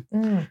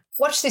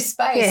 Watch this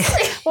space.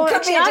 Yeah. Well, it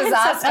could be a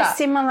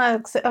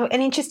disaster.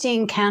 An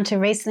interesting encounter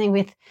recently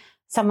with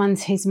someone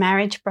whose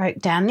marriage broke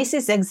down. This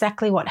is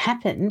exactly what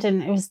happened,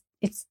 and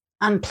it's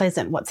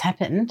unpleasant what's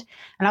happened.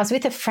 And I was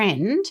with a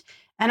friend,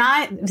 and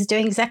I was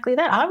doing exactly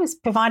that. I was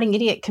providing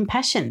idiot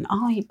compassion.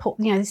 Oh,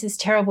 this is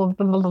terrible,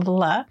 blah, blah, blah,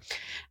 blah.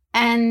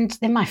 And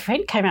then my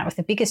friend came out with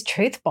the biggest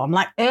truth bomb,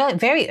 like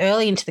very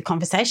early into the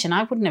conversation.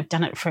 I wouldn't have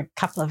done it for a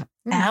couple of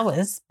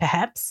hours,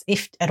 perhaps,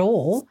 if at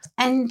all.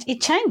 And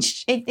it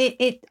changed.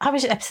 I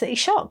was absolutely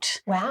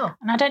shocked. Wow.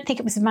 And I don't think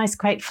it was the most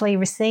gratefully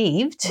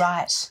received.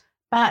 Right.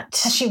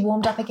 But has she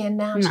warmed up again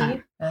now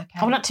to you?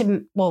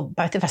 Okay.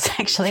 Both of us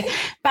actually.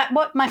 But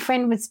what my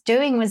friend was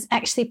doing was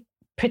actually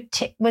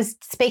was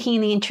speaking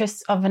in the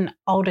interests of an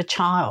older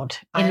child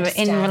in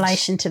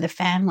relation to the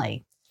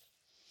family.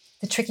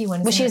 The tricky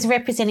one. Well, she was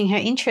representing her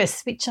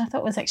interests, which I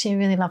thought was actually a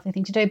really lovely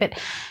thing to do.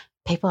 But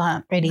people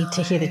aren't ready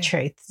to hear the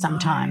truth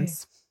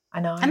sometimes.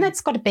 I know. And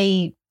that's got to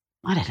be,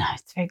 I don't know,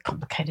 it's very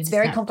complicated. It's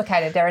very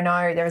complicated.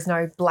 There is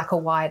no black or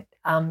white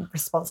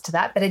response to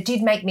that. But it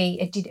did make me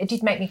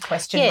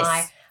question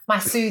my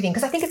soothing,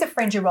 because I think as a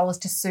friend your role is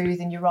to soothe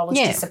and your role is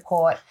to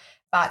support.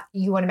 But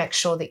you want to make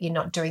sure that you're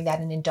not doing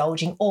that and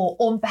indulging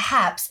or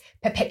perhaps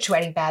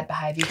perpetuating bad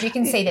behaviour. If you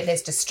can see that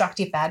there's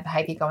destructive bad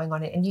behaviour going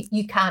on and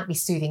you can't be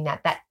soothing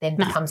that then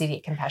becomes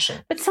idiot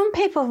compassion. But some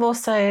people have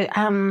also,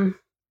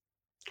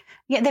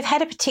 they've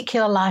had a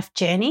particular life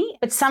journey,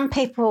 but some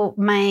people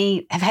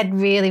may have had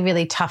really,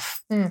 really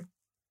tough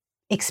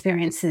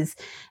experiences,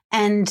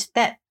 and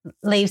that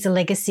leaves a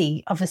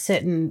legacy of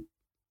certain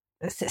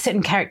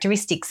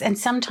characteristics. And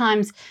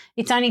sometimes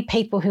it's only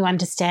people who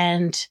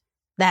understand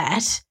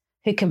that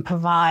who can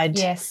provide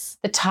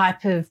the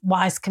type of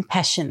wise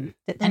compassion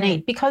that they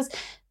need, because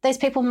those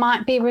people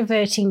might be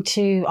reverting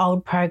to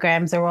old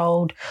programs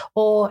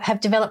or have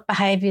developed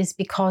behaviours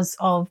because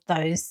of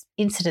those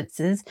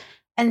incidences.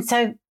 And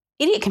so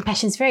idiot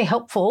compassion is very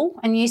helpful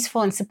and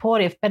useful and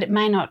supportive, but it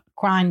may not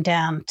grind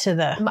down to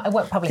the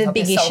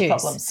big issues.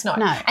 Problems. No.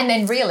 And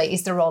then really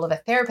is the role of a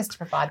therapist to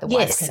provide the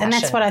wise compassion. And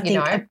that's what I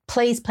think.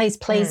 Please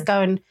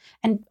go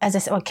and as I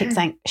said, I keep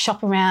saying,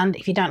 shop around.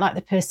 If you don't like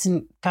the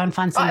person, go and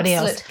find somebody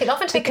else. It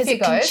often takes because a few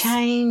it can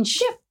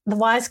change. The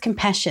wise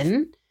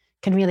compassion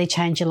can really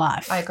change your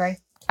life. I agree.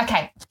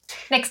 Okay,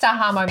 next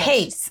aha moment.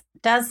 Peace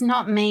does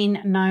not mean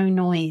no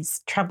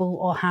noise, trouble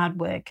or hard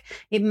work.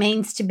 It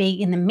means to be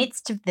in the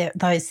midst of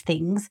those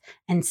things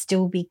and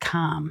still be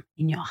calm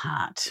in your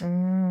heart. That's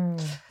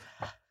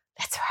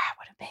where I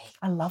want to be.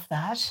 I love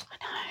that. I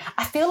know.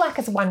 I feel like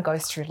as one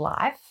goes through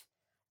life,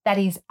 that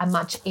is a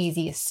much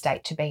easier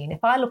state to be in.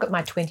 If I look at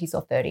my 20s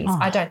or 30s,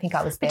 I don't think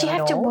I was there at all. But you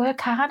have to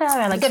work harder.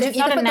 Like, it's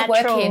not a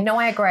natural work in. No,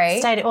 I agree.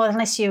 State, or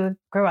unless you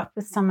grew up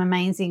with some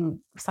amazing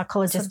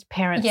psychologist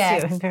parents who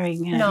are very,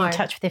 in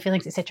touch with their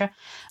feelings, etc.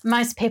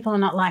 Most people are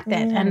not like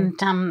that. And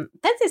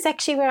that is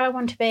actually where I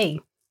want to be.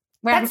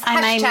 That's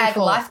hashtag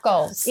life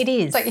goals. It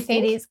is. Don't you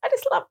think? It is. I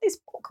just love this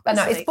book. I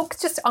know. This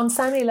book's just on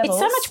so many levels.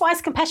 It's so much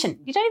wise compassion.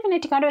 You don't even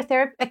need to go to a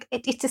therapist.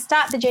 It's to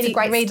start the journey,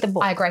 read the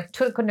book. I agree.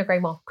 Couldn't agree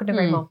more.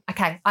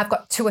 Okay, I've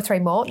got 2 or 3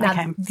 more.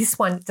 Now, this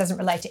one doesn't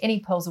relate to any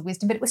pearls of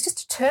wisdom, but it was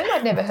just a term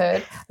I'd never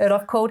heard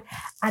of called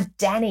a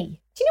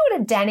Danny. Do you know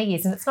what a Danny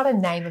is? And it's not a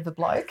name of a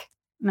bloke.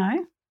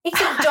 No. It's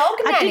a dog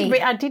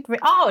nanny. I did read.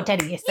 Oh,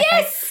 Danny, yes.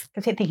 Yes.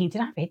 I kept thinking, did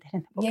I read that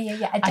in the book?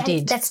 Yeah. I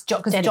did. That's John,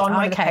 because John,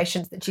 one of the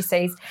patients that she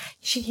sees,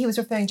 he was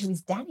referring to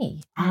as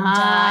Danny.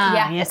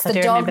 And, yes, it's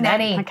the dog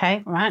nanny. That.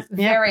 Okay, right. Yep.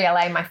 Very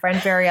LA, my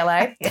friend, very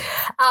LA.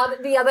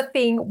 The other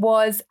thing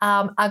was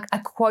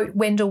a quote.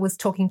 Wendell was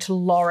talking to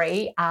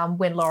Lori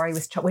when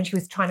she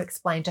was trying to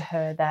explain to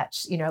her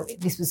that,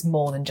 this was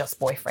more than just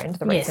boyfriend,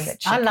 the reason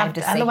that she came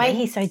to see him. And the way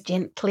he so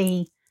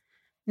gently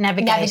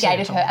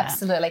navigated her,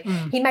 absolutely.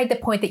 He made the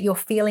point that your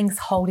feelings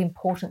hold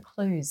important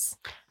clues.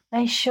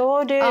 They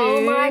sure do.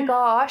 Oh, my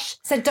gosh.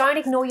 So don't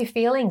ignore your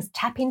feelings.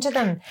 Tap into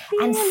them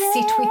and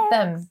sit with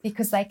them,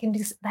 because they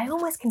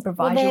almost can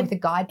provide you with a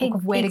guidebook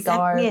of where to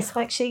go. Yes,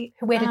 actually.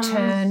 Where to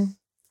turn.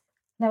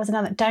 There was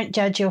another. Don't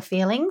judge your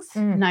feelings.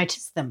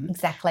 Notice them.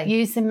 Exactly.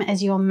 Use them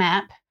as your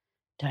map.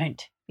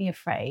 Don't be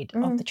afraid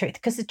of the truth,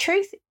 because the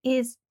truth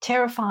is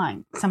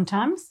terrifying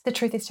sometimes. The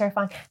truth is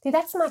terrifying. See,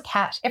 that's my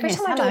cat. Every Yes,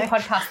 time I do hello. a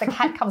podcast, the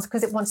cat comes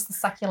because it wants the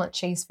succulent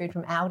cheese food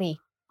from Aldi.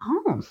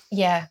 Oh.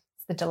 Yeah,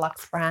 it's the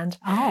deluxe brand.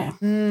 Oh.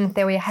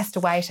 There we has to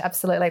wait.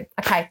 Absolutely.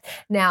 Okay.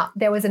 Now,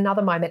 there was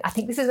another moment. I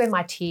think this is when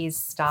my tears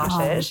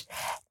started.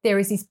 There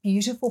is this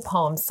beautiful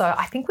poem. So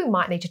I think we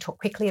might need to talk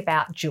quickly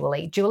about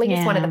Julie. Julie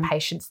is one of the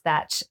patients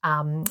that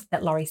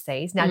that Lori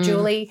sees. Now,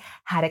 Julie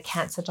had a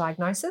cancer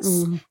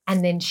diagnosis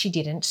and then she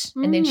didn't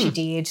and then she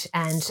did.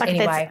 And Like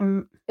anyway,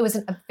 it was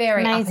a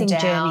very amazing up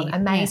and down, journey.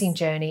 amazing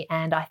journey.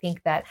 And I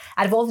think that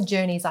out of all the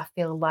journeys, I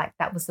feel like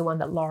that was the one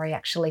that Lori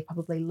actually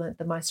probably learnt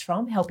the most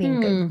from,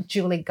 helping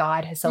Julie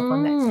guide herself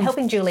on that,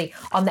 helping Julie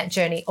on that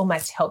journey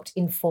almost helped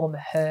inform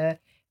her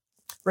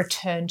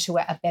return to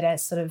a better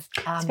sort of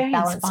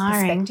balanced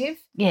perspective.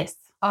 Yes.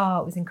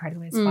 Oh, it was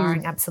incredibly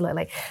inspiring,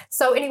 absolutely.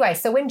 So anyway,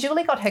 so when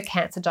Julie got her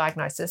cancer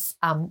diagnosis,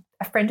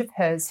 a friend of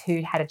hers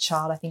who had a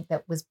child, I think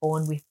that was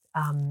born with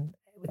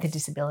a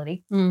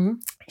disability,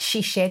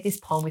 she shared this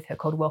poem with her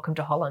called Welcome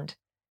to Holland.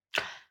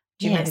 Do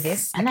you remember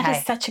this? And that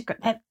is such a great,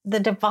 the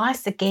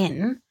device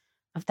again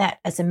of that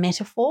as a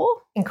metaphor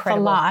for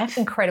life.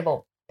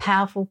 Incredible.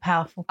 Powerful.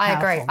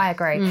 I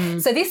agree.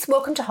 So this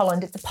Welcome to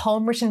Holland, it's a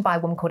poem written by a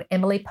woman called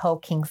Emily Pearl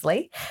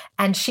Kingsley,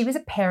 and she was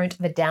a parent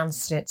of a Down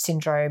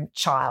syndrome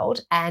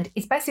child, and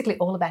it's basically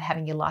all about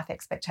having your life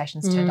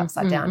expectations turned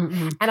upside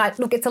down. And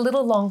look, it's a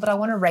little long, but I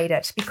want to read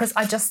it because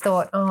I just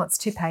thought, it's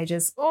 2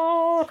 pages.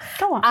 Oh,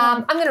 go on.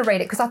 I'm going to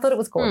read it because I thought it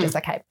was gorgeous.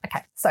 Okay.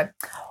 So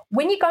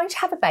when you're going to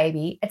have a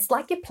baby, it's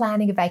like you're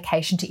planning a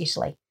vacation to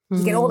Italy.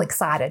 You get all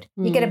excited.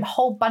 You get a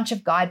whole bunch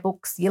of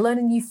guidebooks. You learn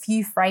a new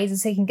few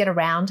phrases so you can get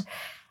around.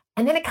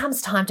 And then it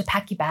comes time to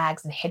pack your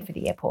bags and head for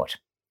the airport.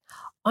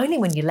 Only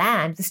when you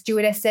land, the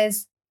stewardess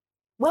says,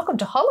 "Welcome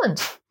to Holland."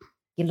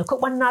 You look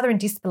at one another in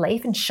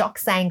disbelief and shock,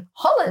 saying,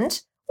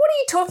 "Holland? What are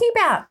you talking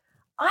about?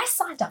 I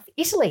signed up for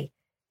Italy."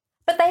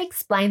 But they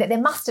explain that there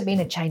must have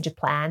been a change of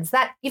plans,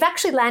 that you've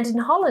actually landed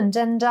in Holland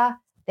and there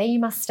you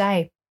must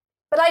stay.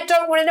 "But I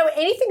don't want to know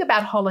anything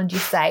about Holland," you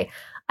say.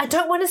 "I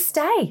don't want to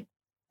stay."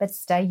 But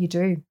stay you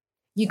do.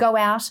 You go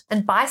out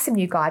and buy some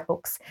new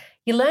guidebooks.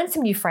 You learn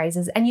some new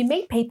phrases and you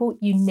meet people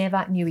you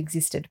never knew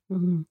existed.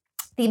 The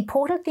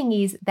important thing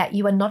is that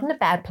you are not in a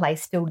bad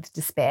place filled with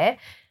despair.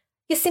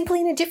 You're simply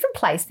in a different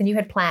place than you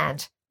had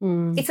planned.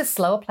 It's a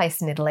slower place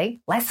than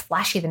Italy, less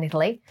flashy than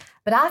Italy.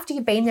 But after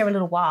you've been there a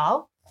little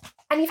while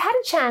and you've had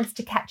a chance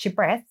to catch your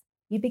breath,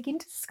 you begin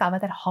to discover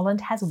that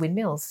Holland has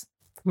windmills.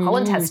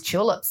 Holland has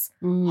tulips.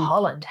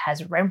 Holland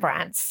has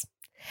Rembrandts.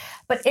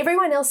 But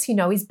everyone else you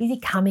know is busy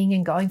coming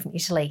and going from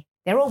Italy.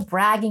 They're all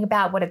bragging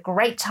about what a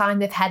great time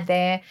they've had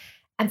there.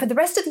 And for the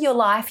rest of your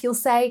life, you'll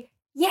say,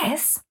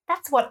 "Yes,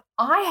 that's what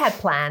I had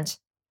planned."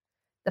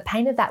 The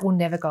pain of that will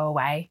never go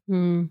away.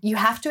 You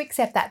have to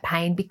accept that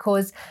pain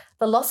because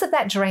the loss of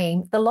that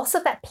dream, the loss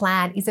of that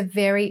plan is a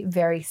very,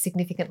 very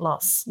significant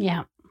loss.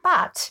 Yeah.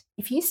 But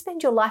if you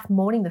spend your life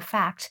mourning the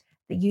fact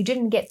that you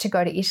didn't get to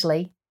go to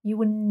Italy, you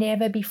will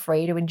never be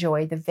free to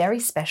enjoy the very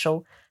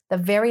special, the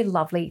very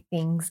lovely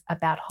things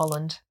about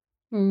Holland.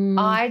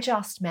 I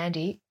just,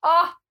 Mandy,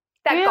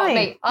 that got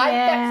me.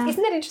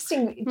 Isn't that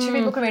interesting? Two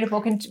people can read a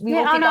book and we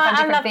all pick up on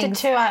different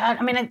things. I loved it too.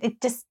 I mean,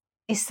 it just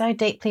is so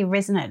deeply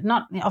resonant,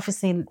 not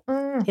obviously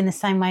in the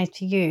same way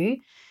to you,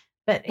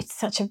 but it's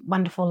such a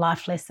wonderful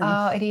life lesson.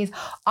 Oh, it is.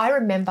 I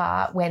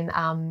remember when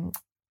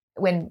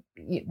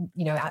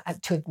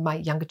two of my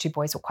younger 2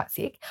 boys were quite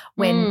sick,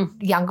 when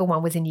the younger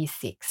one was in year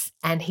 6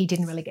 and he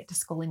didn't really get to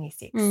school in year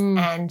 6.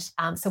 And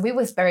so we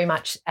was very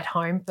much at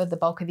home for the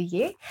bulk of the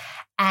year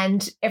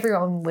and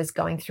everyone was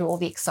going through all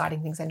the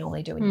exciting things they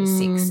normally do in year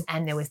 6.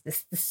 And there was the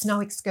snow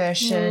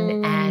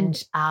excursion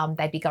and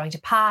they'd be going to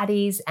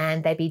parties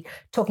and they'd be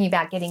talking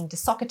about getting to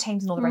soccer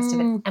teams and all the rest of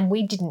it. And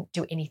we didn't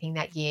do anything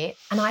that year.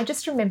 And I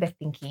just remember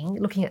thinking,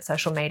 looking at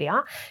social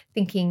media,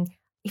 thinking,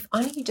 if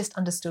only you just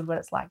understood what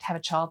it's like to have a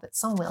child that's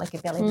so unwell, he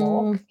could barely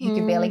walk, he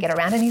could barely get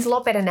around, and he's a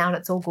lot better now and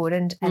it's all good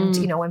and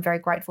I'm very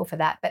grateful for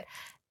that. But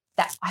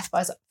that, I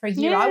suppose, for a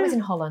year I was in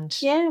Holland.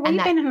 Yeah, well,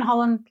 you've been in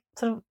Holland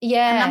sort of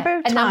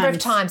a number of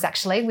times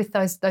actually with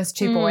those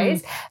 2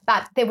 boys.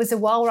 But there was a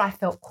while where I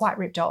felt quite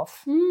ripped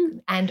off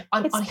and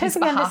on his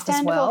behalf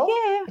as well.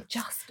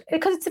 Yeah,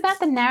 because it's about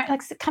the narrative,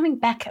 like coming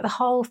back at the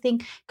whole thing,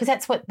 because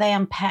that's what they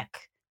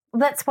unpack.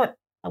 That's what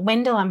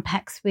Wendell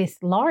unpacks with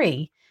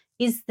Lori.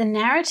 Is the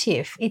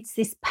narrative. It's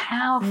this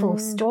powerful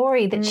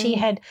story that she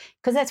had,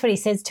 because that's what he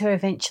says to her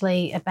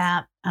eventually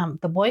about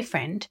the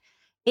boyfriend.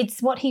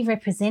 It's what he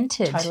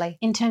represented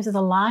in terms of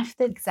the life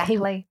that he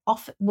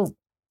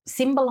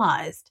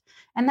symbolised.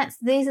 And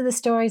these are the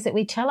stories that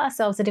we tell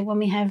ourselves, that when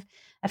we have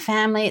a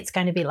family, it's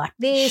going to be like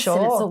this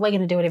and we're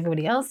going to do what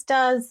everybody else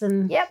does.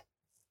 And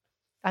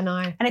I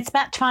know. And it's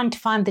about trying to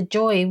find the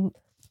joy.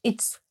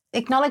 It's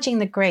acknowledging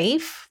the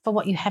grief for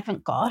what you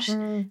haven't got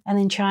and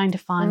then trying to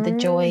find the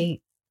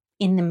joy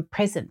in the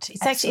present.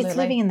 It's actually, it's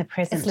living in the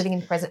present. It's living in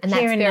the present. And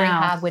that's very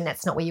hard when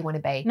that's not where you want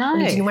to be. No.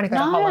 When you want to go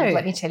to Holland,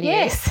 let me tell you.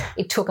 Yes.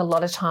 It took a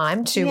lot of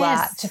time to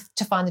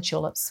find the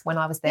tulips when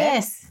I was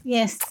there.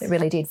 Yes. It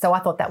really did. So I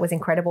thought that was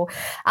incredible.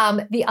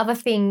 The other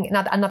thing,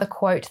 another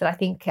quote that I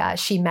think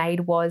she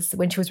made was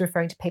when she was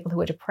referring to people who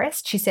were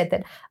depressed, she said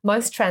that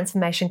most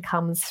transformation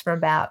comes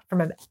from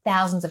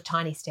thousands of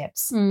tiny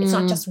steps. It's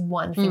not just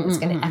one thing that's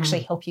going to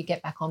actually help you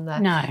get back on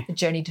the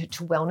journey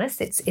to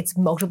wellness. It's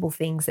multiple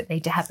things that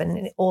need to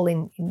happen, all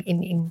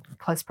in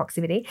close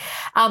proximity.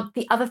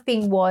 The other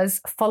thing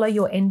was follow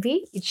your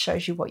envy. It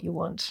shows you what you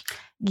want.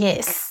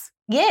 Yes.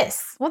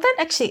 Well,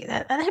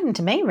 that happened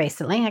to me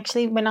recently.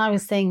 Actually, when I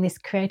was seeing this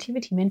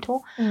creativity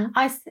mentor,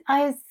 I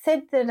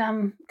said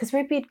that because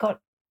Ruby had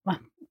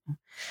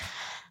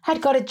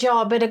got a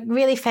job at a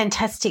really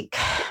fantastic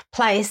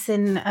place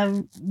in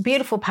a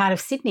beautiful part of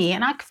Sydney,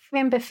 and I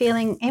remember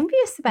feeling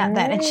envious about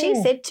that. And she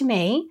said to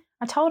me,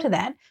 I told her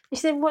that. She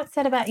said, "What's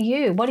that about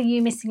you? What are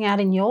you missing out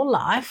in your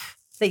life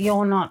that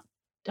you're not?"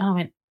 And I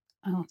went,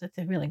 "Oh, that's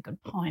a really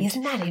good point.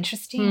 Isn't that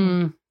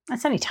interesting?"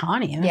 That's only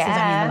tiny, and this is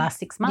only in the last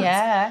 6 months.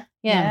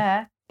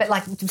 Yeah. But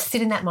like to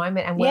sit in that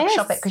moment and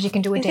workshop it, because you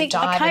can do a deep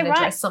dive and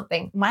address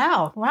something.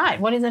 Wow, right.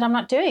 What is it I'm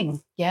not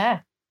doing? Yeah,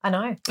 I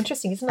know.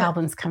 Interesting, isn't it?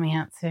 Album's coming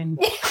out soon.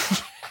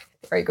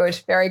 Very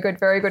good, very good,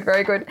 very good,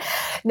 very good.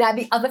 Now,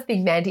 the other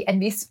thing, Mandy, and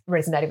this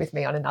resonated with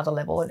me on another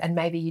level, and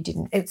maybe you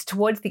didn't, it's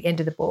towards the end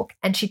of the book,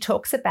 and she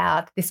talks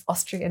about this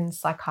Austrian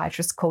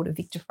psychiatrist called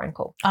Viktor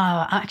Frankl.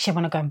 Oh, actually, I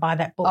want to go and buy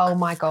that book. Oh,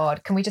 my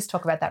God. Can we just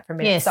talk about that for a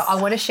minute? Yes. So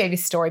I want to share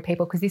this story,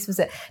 people, because this is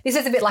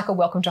a bit like a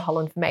welcome to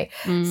Holland for me.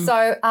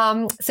 So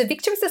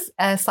Victor was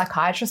a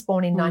psychiatrist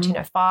born in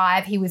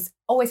 1905. He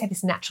always had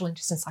this natural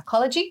interest in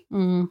psychology.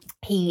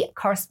 He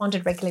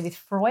corresponded regularly with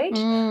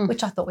Freud,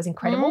 which I thought was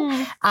incredible.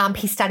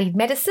 He studied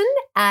medicine,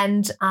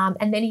 and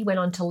then he went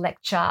on to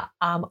lecture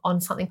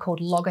on something called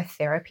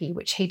logotherapy,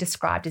 which he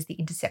described as the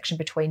intersection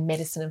between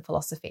medicine and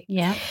philosophy.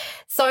 Yeah.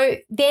 So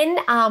then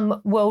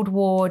World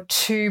War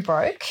II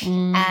broke,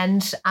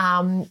 and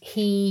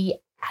he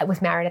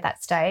was married at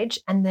that stage,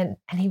 and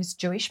he was a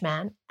Jewish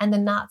man, and the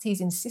Nazis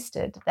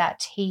insisted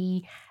that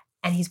he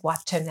and his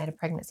wife terminated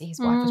pregnancy. His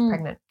wife was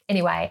pregnant.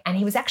 Anyway, and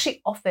he was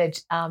actually offered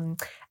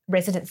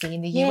residency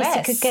in the US.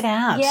 Yes, he could get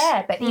out.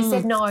 Yeah, but he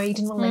said no, he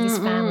didn't want to leave his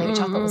family, which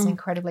I thought was an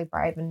incredibly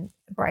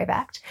brave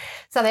act.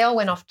 So they all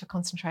went off to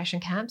concentration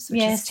camps,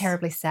 which is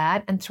terribly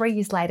sad. And 3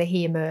 years later,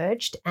 he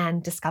emerged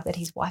and discovered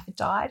his wife had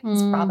died,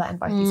 his brother and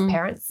both his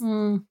parents,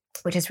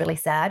 which is really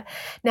sad.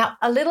 Now,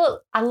 a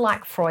little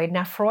unlike Freud.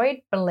 Now,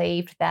 Freud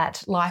believed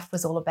that life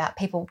was all about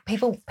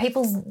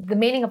the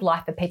meaning of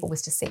life for people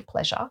was to seek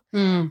pleasure.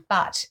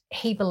 But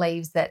he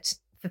believes that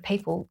for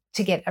people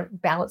to get a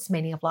balanced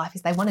meaning of life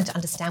is they wanted to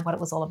understand what it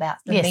was was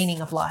the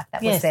meaning of life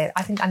that was there.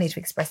 I think I need to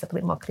express that a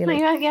bit more clearly.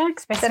 Yeah,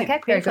 express it. Okay?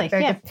 Very good,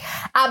 very good.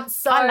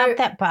 So I love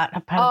that part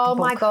of the book.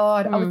 My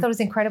God, I thought it was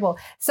incredible.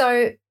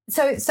 So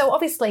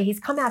obviously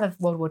he's come out of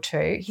World War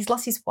II. He's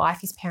lost his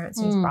wife, his parents,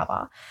 and his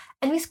brother,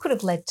 and this could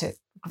have led to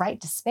great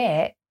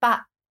despair.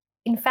 But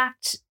in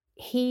fact,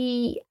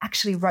 he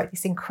actually wrote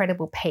this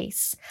incredible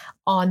piece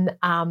on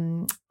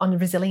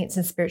resilience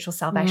and spiritual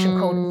salvation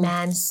called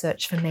Man's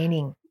Search for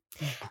Meaning.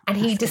 And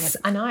he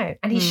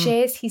he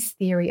shares his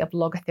theory of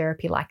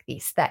logotherapy like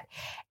this, that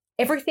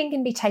everything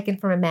can be taken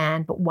from a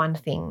man but one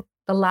thing,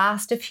 the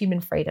last of human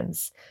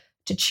freedoms,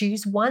 to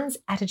choose one's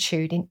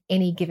attitude in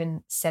any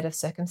given set of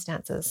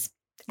circumstances.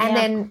 And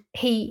then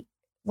he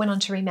went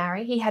on to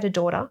remarry. He had a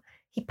daughter.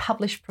 He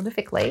published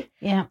prolifically.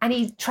 Yeah. And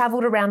he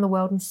travelled around the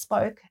world and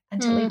spoke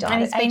until he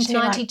died at age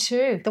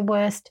 92. The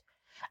worst.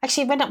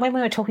 Actually, when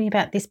we were talking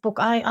about this book,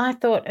 I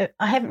thought,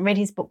 I haven't read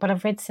his book, but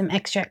I've read some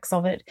extracts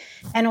of it,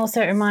 and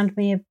also it reminded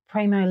me of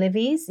Primo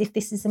Levi's If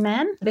This Is a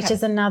Man, which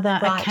is another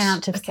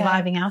account of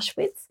surviving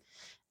Auschwitz.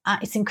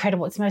 It's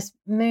incredible. It's the most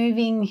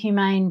moving,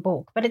 humane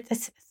book, but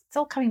it's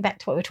all coming back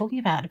to what we're talking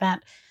about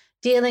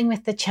dealing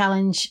with the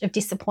challenge of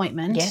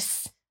disappointment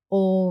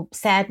or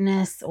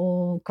sadness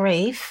or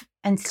grief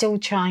and still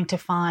trying to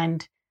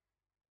find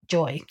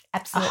joy.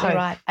 Absolutely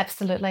right.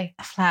 Absolutely.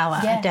 A flower,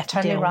 a daffodil.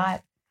 Totally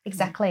right.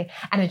 Exactly.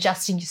 And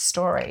adjusting your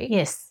story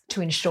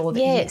to ensure that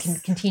you can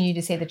continue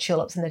to see the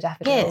tulips and the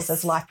daffodils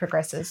as life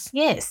progresses.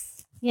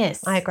 Yes.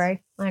 I agree.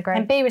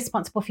 And be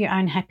responsible for your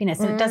own happiness.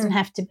 And it doesn't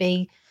have to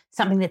be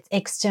something that's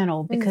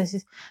external, because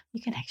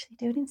you can actually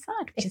do it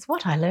inside, which is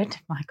what I learned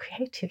from my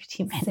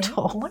creativity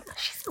mentor.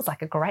 She sounds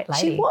like a great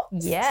lady. She was.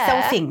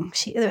 Yeah. Selfing.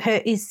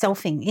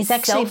 Selfing. Is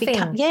actually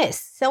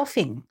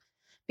selfing.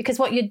 Because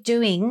what you're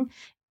doing,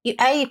 you've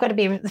got to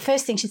be, the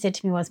first thing she said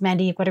to me was,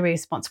 Mandy, you've got to be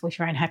responsible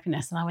for your own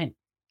happiness. And I went,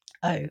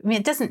 oh, I mean,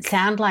 it doesn't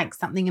sound like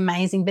something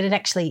amazing, but it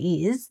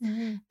actually is.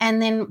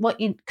 And then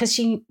because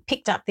she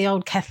picked up the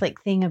old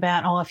Catholic thing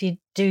about, if you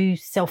do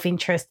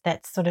self-interest,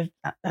 that's sort of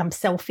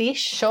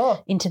selfish.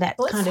 Sure. Into that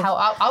kind of. How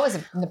I was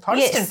in the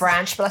Protestant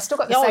branch, but I still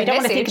got the same you don't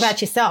want to think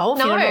about yourself.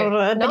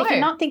 No, But if you're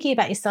not thinking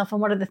about yourself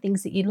and what are the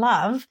things that you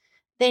love,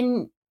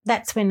 then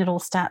that's when it all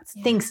starts.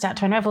 Yeah. Things start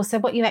to unravel. So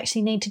what you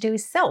actually need to do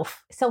is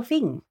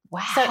selfing.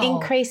 Wow. So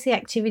increase the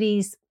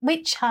activities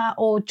which are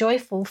all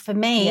joyful for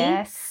me.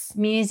 Yes.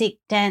 Music,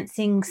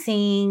 dancing,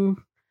 singing,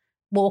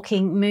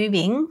 walking,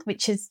 moving,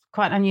 which is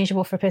quite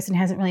unusual for a person who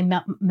hasn't really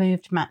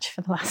moved much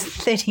for the last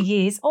 30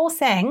 years, or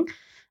sang.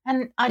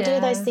 And I do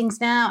those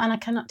things now, and I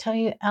cannot tell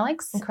you,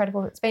 Alex.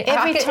 Incredible. It's been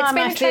every time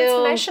I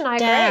feel I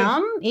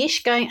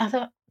down-ish, I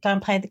thought, go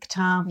and play the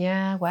guitar.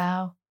 Yeah,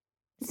 wow.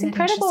 It's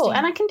incredible.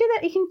 And I can do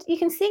that. You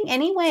can sing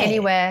anywhere.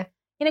 Anywhere.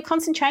 In a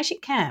concentration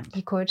camp.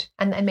 You could.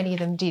 And many of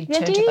them did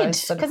turn to those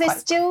sort of because they're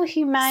still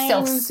humane.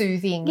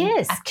 Self-soothing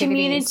activities.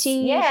 Community.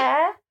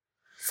 Yeah.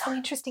 So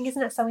interesting,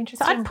 isn't it? So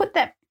interesting. So I'd put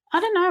that, I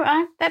don't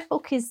know, that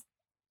book is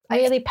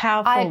really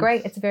powerful. I agree.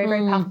 It's a very,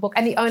 very powerful book.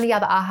 And the only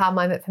other aha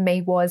moment for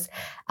me was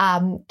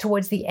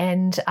towards the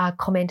end, a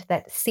comment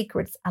that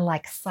secrets are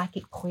like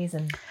psychic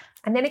poison.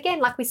 And then again,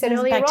 like we said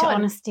earlier back to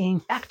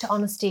honesty, back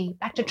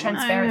to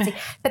transparency.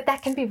 But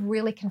that can be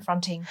really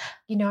confronting,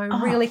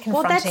 really confronting.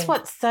 Well, that's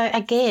what's so,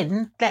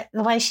 again, that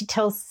the way she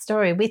tells the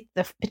story,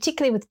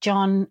 particularly with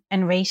John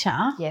and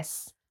Rita.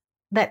 Yes.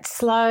 That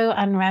slow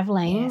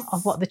unraveling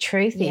of what the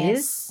truth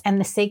is, and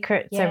the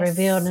secrets are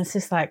revealed, and it's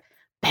just like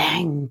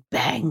bang,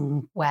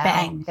 bang,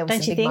 bang. There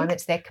was some big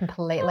moments there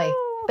completely.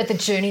 But the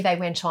journey they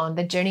went on,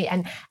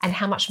 and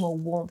how much more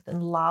warmth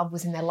and love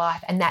was in their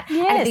life, and that,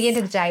 and at the end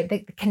of the day,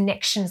 the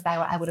connections they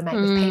were able to make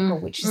with people,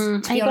 which is,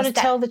 to be you've got to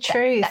tell the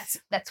truth.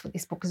 That's what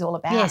this book is all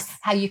about. Yes.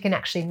 How you can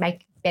actually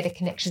make better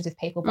connections with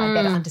people by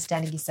better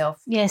understanding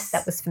yourself. Yes,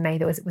 that was for me.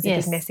 That was a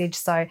big message.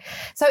 So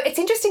it's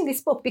interesting,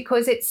 this book,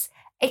 because it's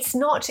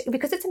not,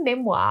 because it's a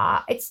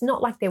memoir, it's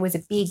not like there was a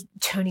big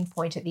turning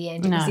point at the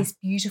end. It was this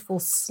beautiful,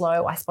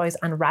 slow, I suppose,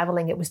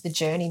 unraveling. It was the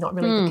journey, not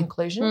really the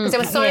conclusion. Because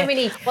there were so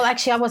many. Well,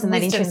 actually, I wasn't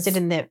that interested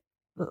in the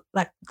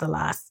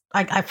last.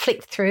 I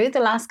flicked through the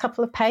last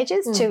couple of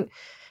pages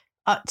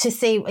to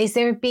see, is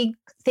there a big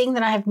thing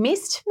that I have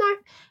missed? No.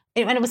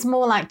 And it was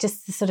more like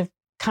just the sort of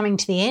coming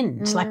to the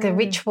end, like a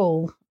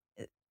ritual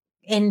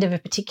end of a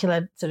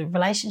particular sort of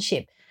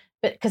relationship.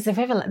 But because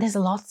there's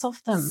lots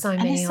of them. So many,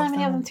 and there's so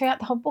many of them throughout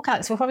the whole book,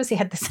 Alex. We've obviously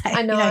had the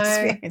same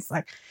experience.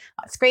 Like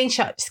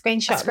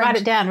screenshot, write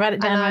it down.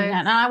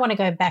 And I want to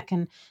go back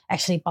and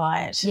actually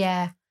buy it.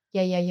 Yeah.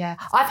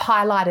 I've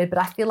highlighted, but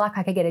I feel like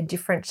I could get a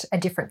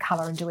different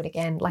colour and do it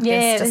again. Like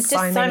there's just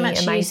so many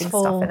amazing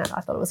stuff in it.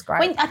 I thought it was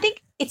great. I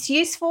think it's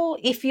useful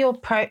if your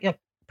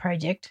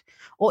project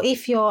or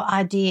if your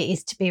idea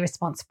is to be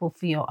responsible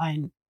for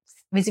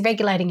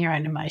regulating your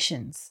own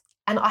emotions.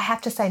 And I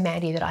have to say,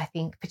 Mandy, that I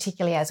think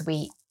particularly as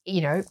we,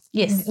 live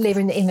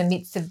in the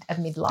midst of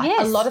midlife,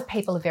 a lot of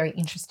people are very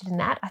interested in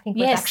that. I think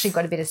we've actually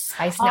got a bit of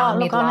space now in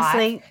midlife,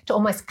 honestly, to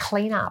almost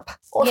clean up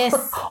all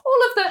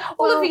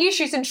of the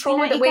issues and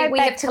trauma that we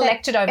have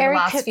collected over the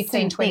last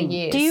 15, 20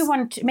 years. Do you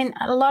want to,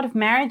 a lot of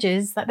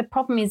marriages, like the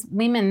problem is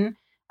women,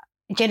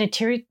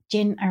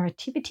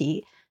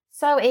 generativity,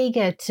 so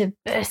eager to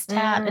burst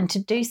out and to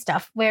do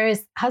stuff,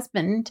 whereas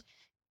husband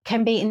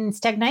can be in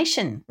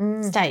stagnation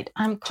state.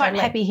 I'm quite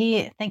happy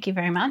here. Thank you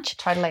very much.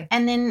 Totally.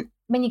 And then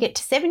when you get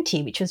to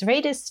 70, which was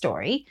Rita's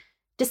story,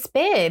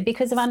 despair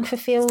because of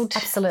unfulfilled.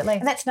 Absolutely.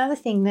 And that's another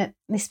thing that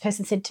this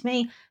person said to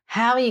me,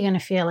 how are you going to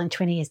feel in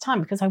 20 years'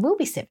 time? Because I will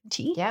be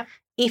 70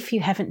 if you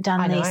haven't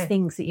done these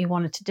things that you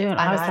wanted to do. And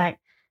I was like,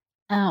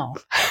 oh.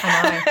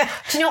 I know.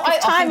 Do you know, I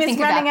often think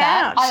about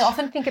that. I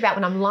often think about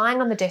when I'm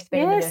lying on the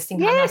deathbed in the nursing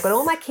home, I've got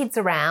all my kids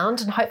around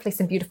and hopefully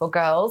some beautiful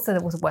girls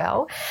as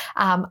well.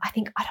 I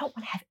think I don't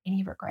want to have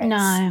any regrets. No.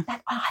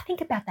 I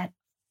think about that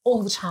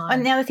all the time.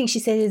 And the other thing she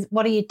said is,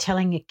 what are you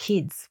telling your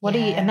kids? What are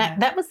you? And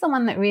that was the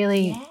one that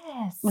really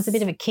was a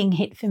bit of a king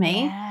hit for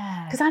me.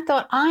 Because I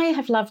thought, I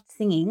have loved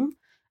singing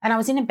and I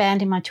was in a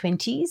band in my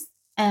 20s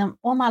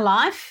all my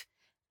life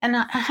and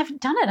I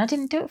haven't done it. I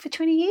didn't do it for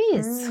 20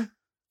 years.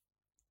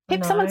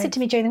 Someone said to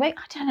me during the week,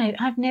 I don't know,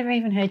 I've never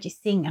even heard you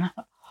sing. And I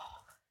thought,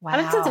 wow.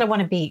 It's not that I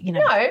want to be,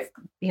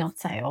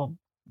 Beyonce or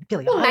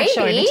Billie Eilish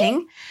or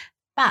anything,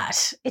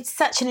 but it's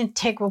such an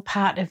integral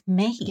part of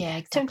me. Yeah,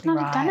 exactly. To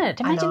not have done it.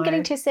 Imagine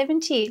getting to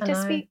 70,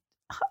 just be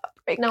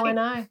heartbreaking. No, I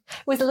know.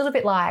 It was a little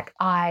bit like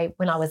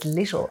when I was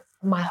little,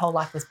 my whole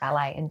life was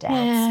ballet and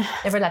dance.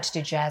 Never allowed to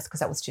do jazz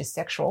because that was too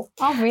sexual.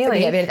 Oh,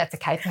 really? But yeah, that's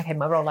okay. Okay,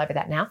 we're all over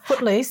that now.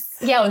 Footloose.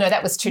 Yeah, well, no,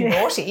 that was too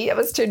naughty. It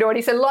was too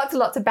naughty. So lots and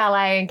lots of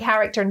ballet and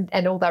character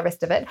and all the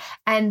rest of it.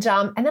 And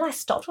then I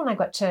stopped when I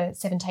got to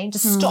 17,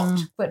 just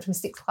stopped. Went from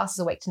 6 classes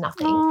a week to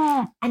nothing.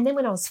 Oh. And then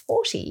when I was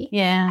 40,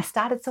 I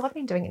started. So I've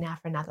been doing it now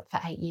for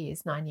 8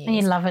 years, 9 years. And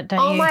you love it, don't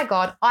you? Oh, my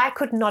God. I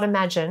could not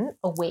imagine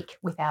a week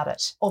without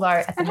it. Although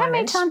at the moment. How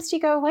many times do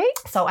you go a week?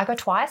 So I go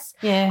twice.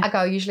 Yeah. I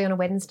go usually on a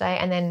Wednesday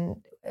and then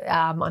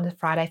on a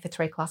Friday for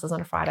 3 classes on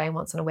a Friday and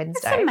once on a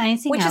Wednesday. That's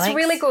amazing, which Alex. is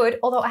really good,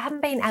 although I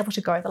haven't been able to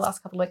go the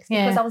last couple of weeks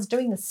because I was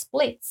doing the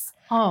splits.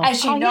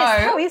 As you know.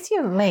 Yes. How is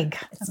your leg?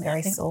 It's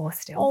very sore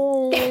still.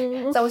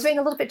 Oh. So I was being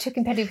a little bit too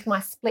competitive with my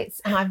splits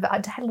and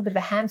I'd had a little bit of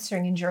a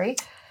hamstring injury.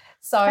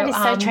 So that is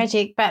so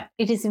tragic, but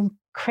it is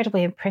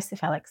incredibly impressive,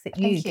 Alex, that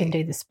you can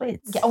do the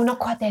splits. Yeah, not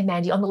quite there,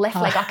 Mandy. On the left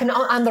leg.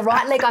 On the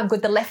right leg, I'm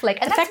good. The left leg.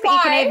 And the fact that you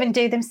can even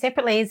do them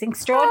separately is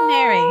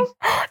extraordinary.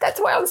 That's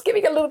why I was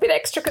giving a little bit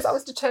extra because I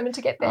was determined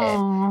to get there.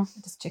 I'm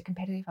just too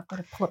competitive. I've got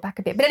to pull it back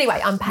a bit. But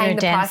anyway, I'm paying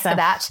the price for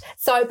that.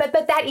 So, but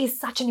that is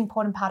such an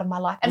important part of my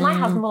life. And my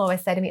husband will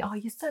always say to me, oh,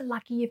 you're so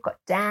lucky you've got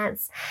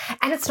dance.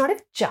 And it's not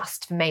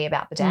just for me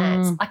about the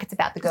dance. Like it's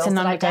about the girls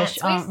that I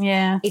dance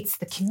with. It's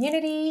the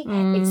community.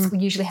 We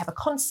usually have a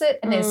concert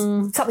and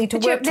there's something to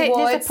work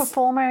towards. There's a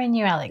performer in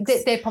you, Alex.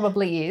 There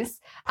probably is.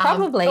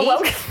 Probably.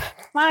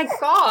 My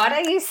God,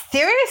 are you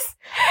serious?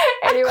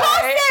 Anyway, of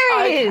course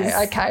there is.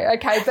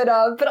 Okay. But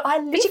I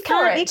live You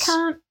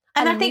can't.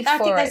 And I think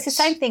that's the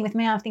same thing with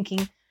me. I'm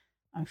thinking,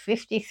 I'm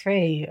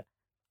 53.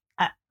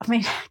 I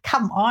mean,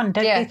 come on.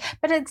 But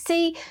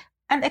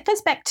and it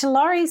goes back to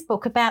Lori's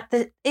book about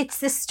it's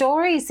the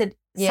stories that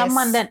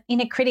someone that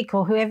inner critic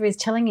or whoever is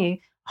telling you,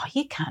 oh,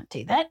 you can't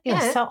do that.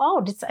 You're so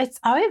old. It's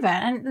over.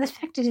 And the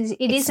fact is,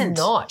 it isn't.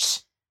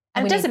 Not.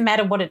 And it doesn't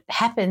matter what it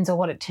happens or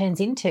what it turns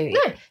into.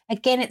 No.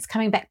 Again, it's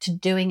coming back to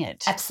doing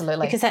it.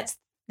 Absolutely. Because that's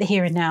the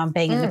here and now and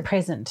being in the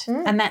present.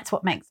 And that's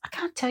what makes, I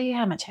can't tell you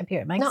how much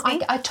happier it makes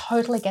me. I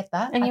totally get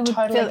that. And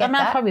I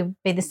might probably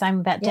be the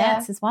same about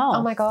dance as well.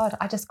 Oh, my God.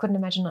 I just couldn't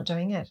imagine not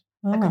doing it.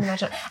 I couldn't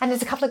imagine it. And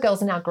there's a couple of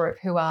girls in our group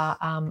who are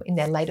in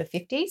their later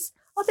 50s.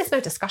 Oh, there's no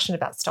discussion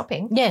about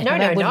stopping. Yeah,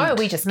 no.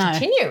 We just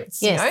continue.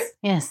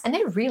 Yes. And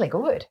they're really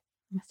good.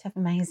 Must have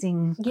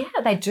amazing. Yeah,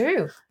 they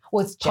do.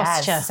 Well, it's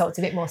jazz, posture. so it's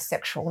a bit more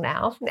sexual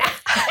now. Now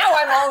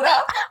I'm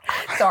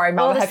older. Sorry,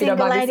 Mum, I hope you don't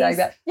mind me saying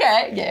that.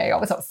 Yeah, I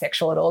was not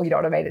sexual at all, you know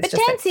what I mean? It's but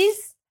just dance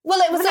is. Well,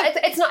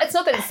 it's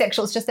not that it's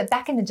sexual, it's just that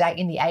back in the day,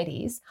 in the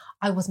 80s,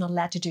 I was not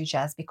allowed to do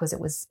jazz because it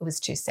was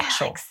too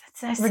sexual. Alex,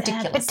 that's so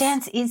ridiculous. Sad. But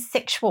dance is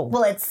sexual.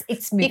 Well,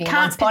 it's moving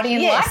one's body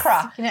in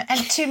lycra.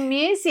 And to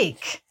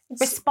music.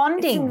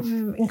 Responding.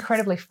 It's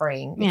incredibly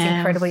freeing. It's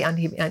incredibly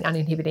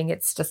uninhibiting.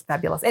 It's just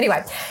fabulous.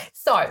 Anyway,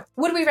 so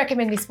would we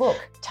recommend this book?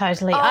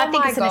 Totally. I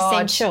think it's an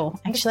essential,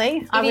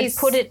 actually. I would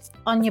put it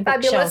on your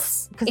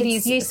bookshelf because it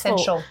is useful.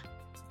 Essential.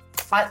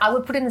 I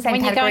would put it in the same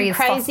category as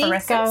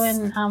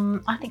phosphorescence.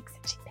 I think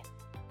it's actually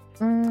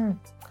better.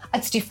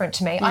 It's different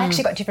to me. I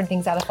actually got different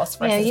things out of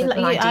phosphorescence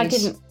than I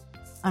did.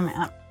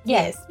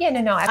 Yes. Yeah,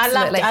 no,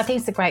 absolutely. I think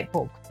it's a great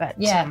book, but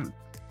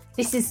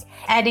this is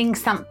adding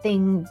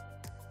something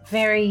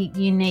very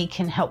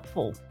unique and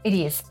helpful. It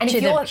is. And to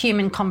the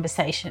human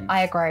conversation.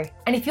 I agree.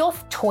 And if you're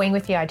toying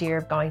with the idea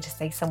of going to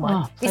see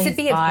someone, this would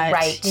be a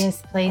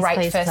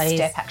great first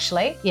step,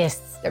 actually.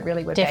 Yes. It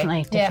really would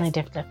definitely.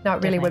 be. No,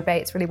 it really would be.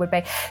 It really would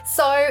be.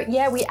 So,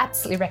 we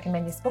absolutely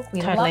recommend this book.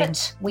 We love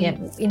it. We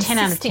insist 10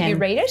 out of 10. that you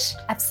read it.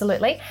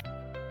 Absolutely.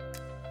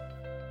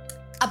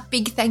 A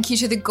big thank you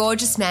to the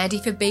gorgeous Mandy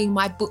for being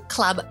my book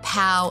club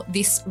pal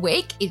this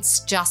week. It's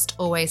just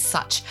always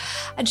such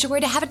a joy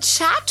to have a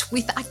chat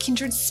with a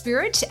kindred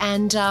spirit.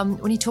 And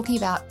when you're talking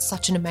about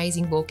such an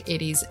amazing book,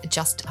 it is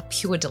just a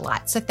pure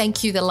delight. So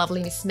thank you, the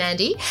lovely Miss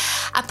Mandy.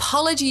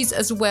 Apologies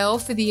as well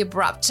for the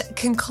abrupt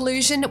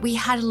conclusion. We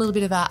had a little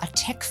bit of a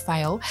tech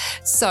fail.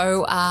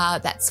 So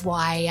that's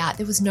why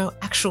there was no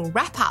actual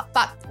wrap up.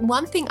 But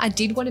one thing I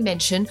did want to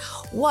mention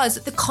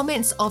was the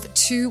comments of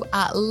two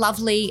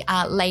lovely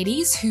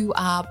ladies who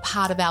are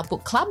part of our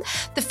book club.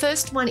 The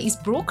first one is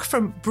Brooke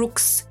from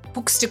Brooke's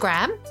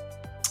Bookstagram.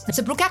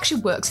 So Brooke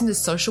actually works in the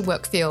social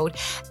work field,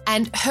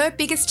 and her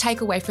biggest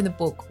takeaway from the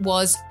book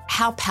was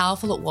how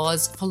powerful it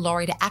was for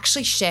Lori to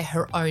actually share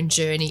her own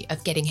journey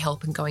of getting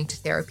help and going to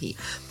therapy,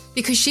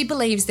 because she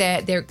believes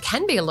there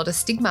can be a lot of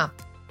stigma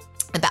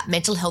about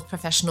mental health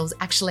professionals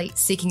actually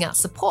seeking out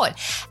support.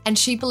 And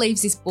she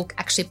believes this book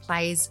actually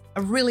plays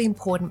a really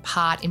important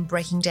part in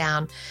breaking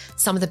down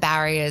some of the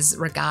barriers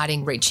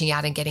regarding reaching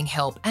out and getting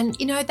help. And,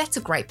 that's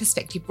a great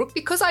perspective, Brooke,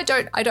 because I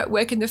don't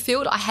work in the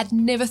field. I had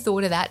never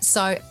thought of that.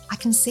 So I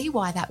can see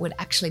why that would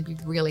actually be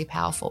really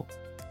powerful.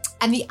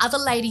 And the other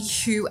lady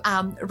who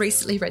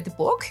recently read the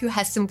book, who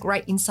has some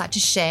great insight to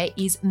share,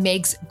 is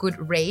Meg's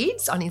Good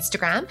Reads on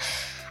Instagram.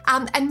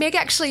 And Meg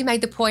actually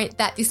made the point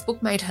that this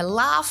book made her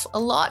laugh a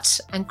lot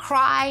and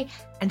cry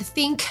and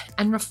think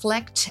and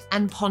reflect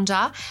and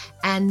ponder,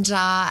 and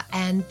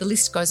the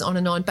list goes on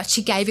and on. But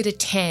she gave it a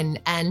 10.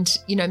 And,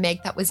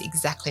 Meg, that was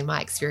exactly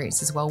my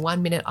experience as well.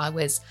 1 minute I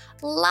was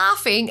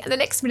laughing and the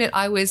next minute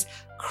I was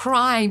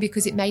crying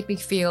because it made me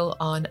feel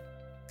on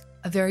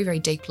a very, very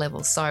deep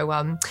level.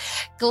 So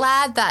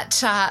glad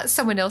that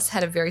someone else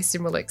had a very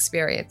similar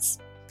experience.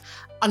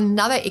 On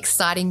another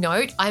exciting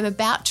note, I'm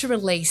about to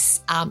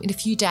release in a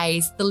few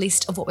days the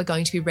list of what we're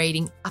going to be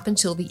reading up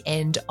until the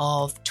end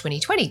of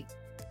 2020.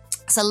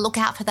 So look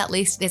out for that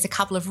list. There's a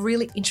couple of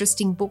really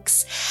interesting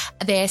books.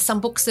 There's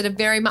some books that are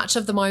very much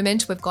of the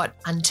moment. We've got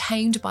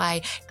Untamed by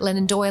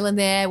Glennon Doyle in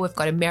there. We've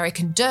got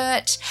American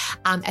Dirt,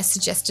 as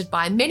suggested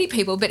by many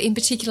people, but in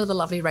particular the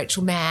lovely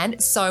Rachel Mann.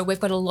 So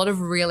we've got a lot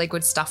of really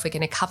good stuff we're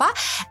going to cover.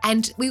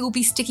 And we will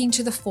be sticking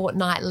to the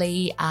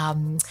fortnightly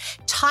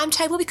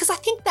timetable because I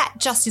think that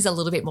just is a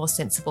little bit more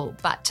sensible.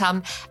 But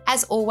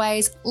as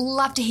always,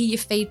 love to hear your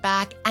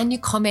feedback and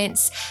your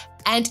comments.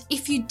 And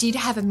if you did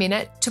have a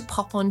minute to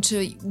pop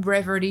onto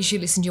wherever it is you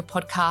listen to your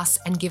podcasts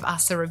and give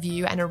us a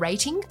review and a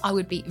rating, I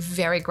would be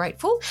very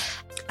grateful.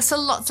 So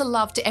lots of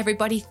love to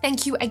everybody.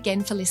 Thank you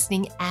again for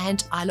listening,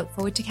 and I look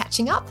forward to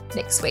catching up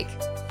next week.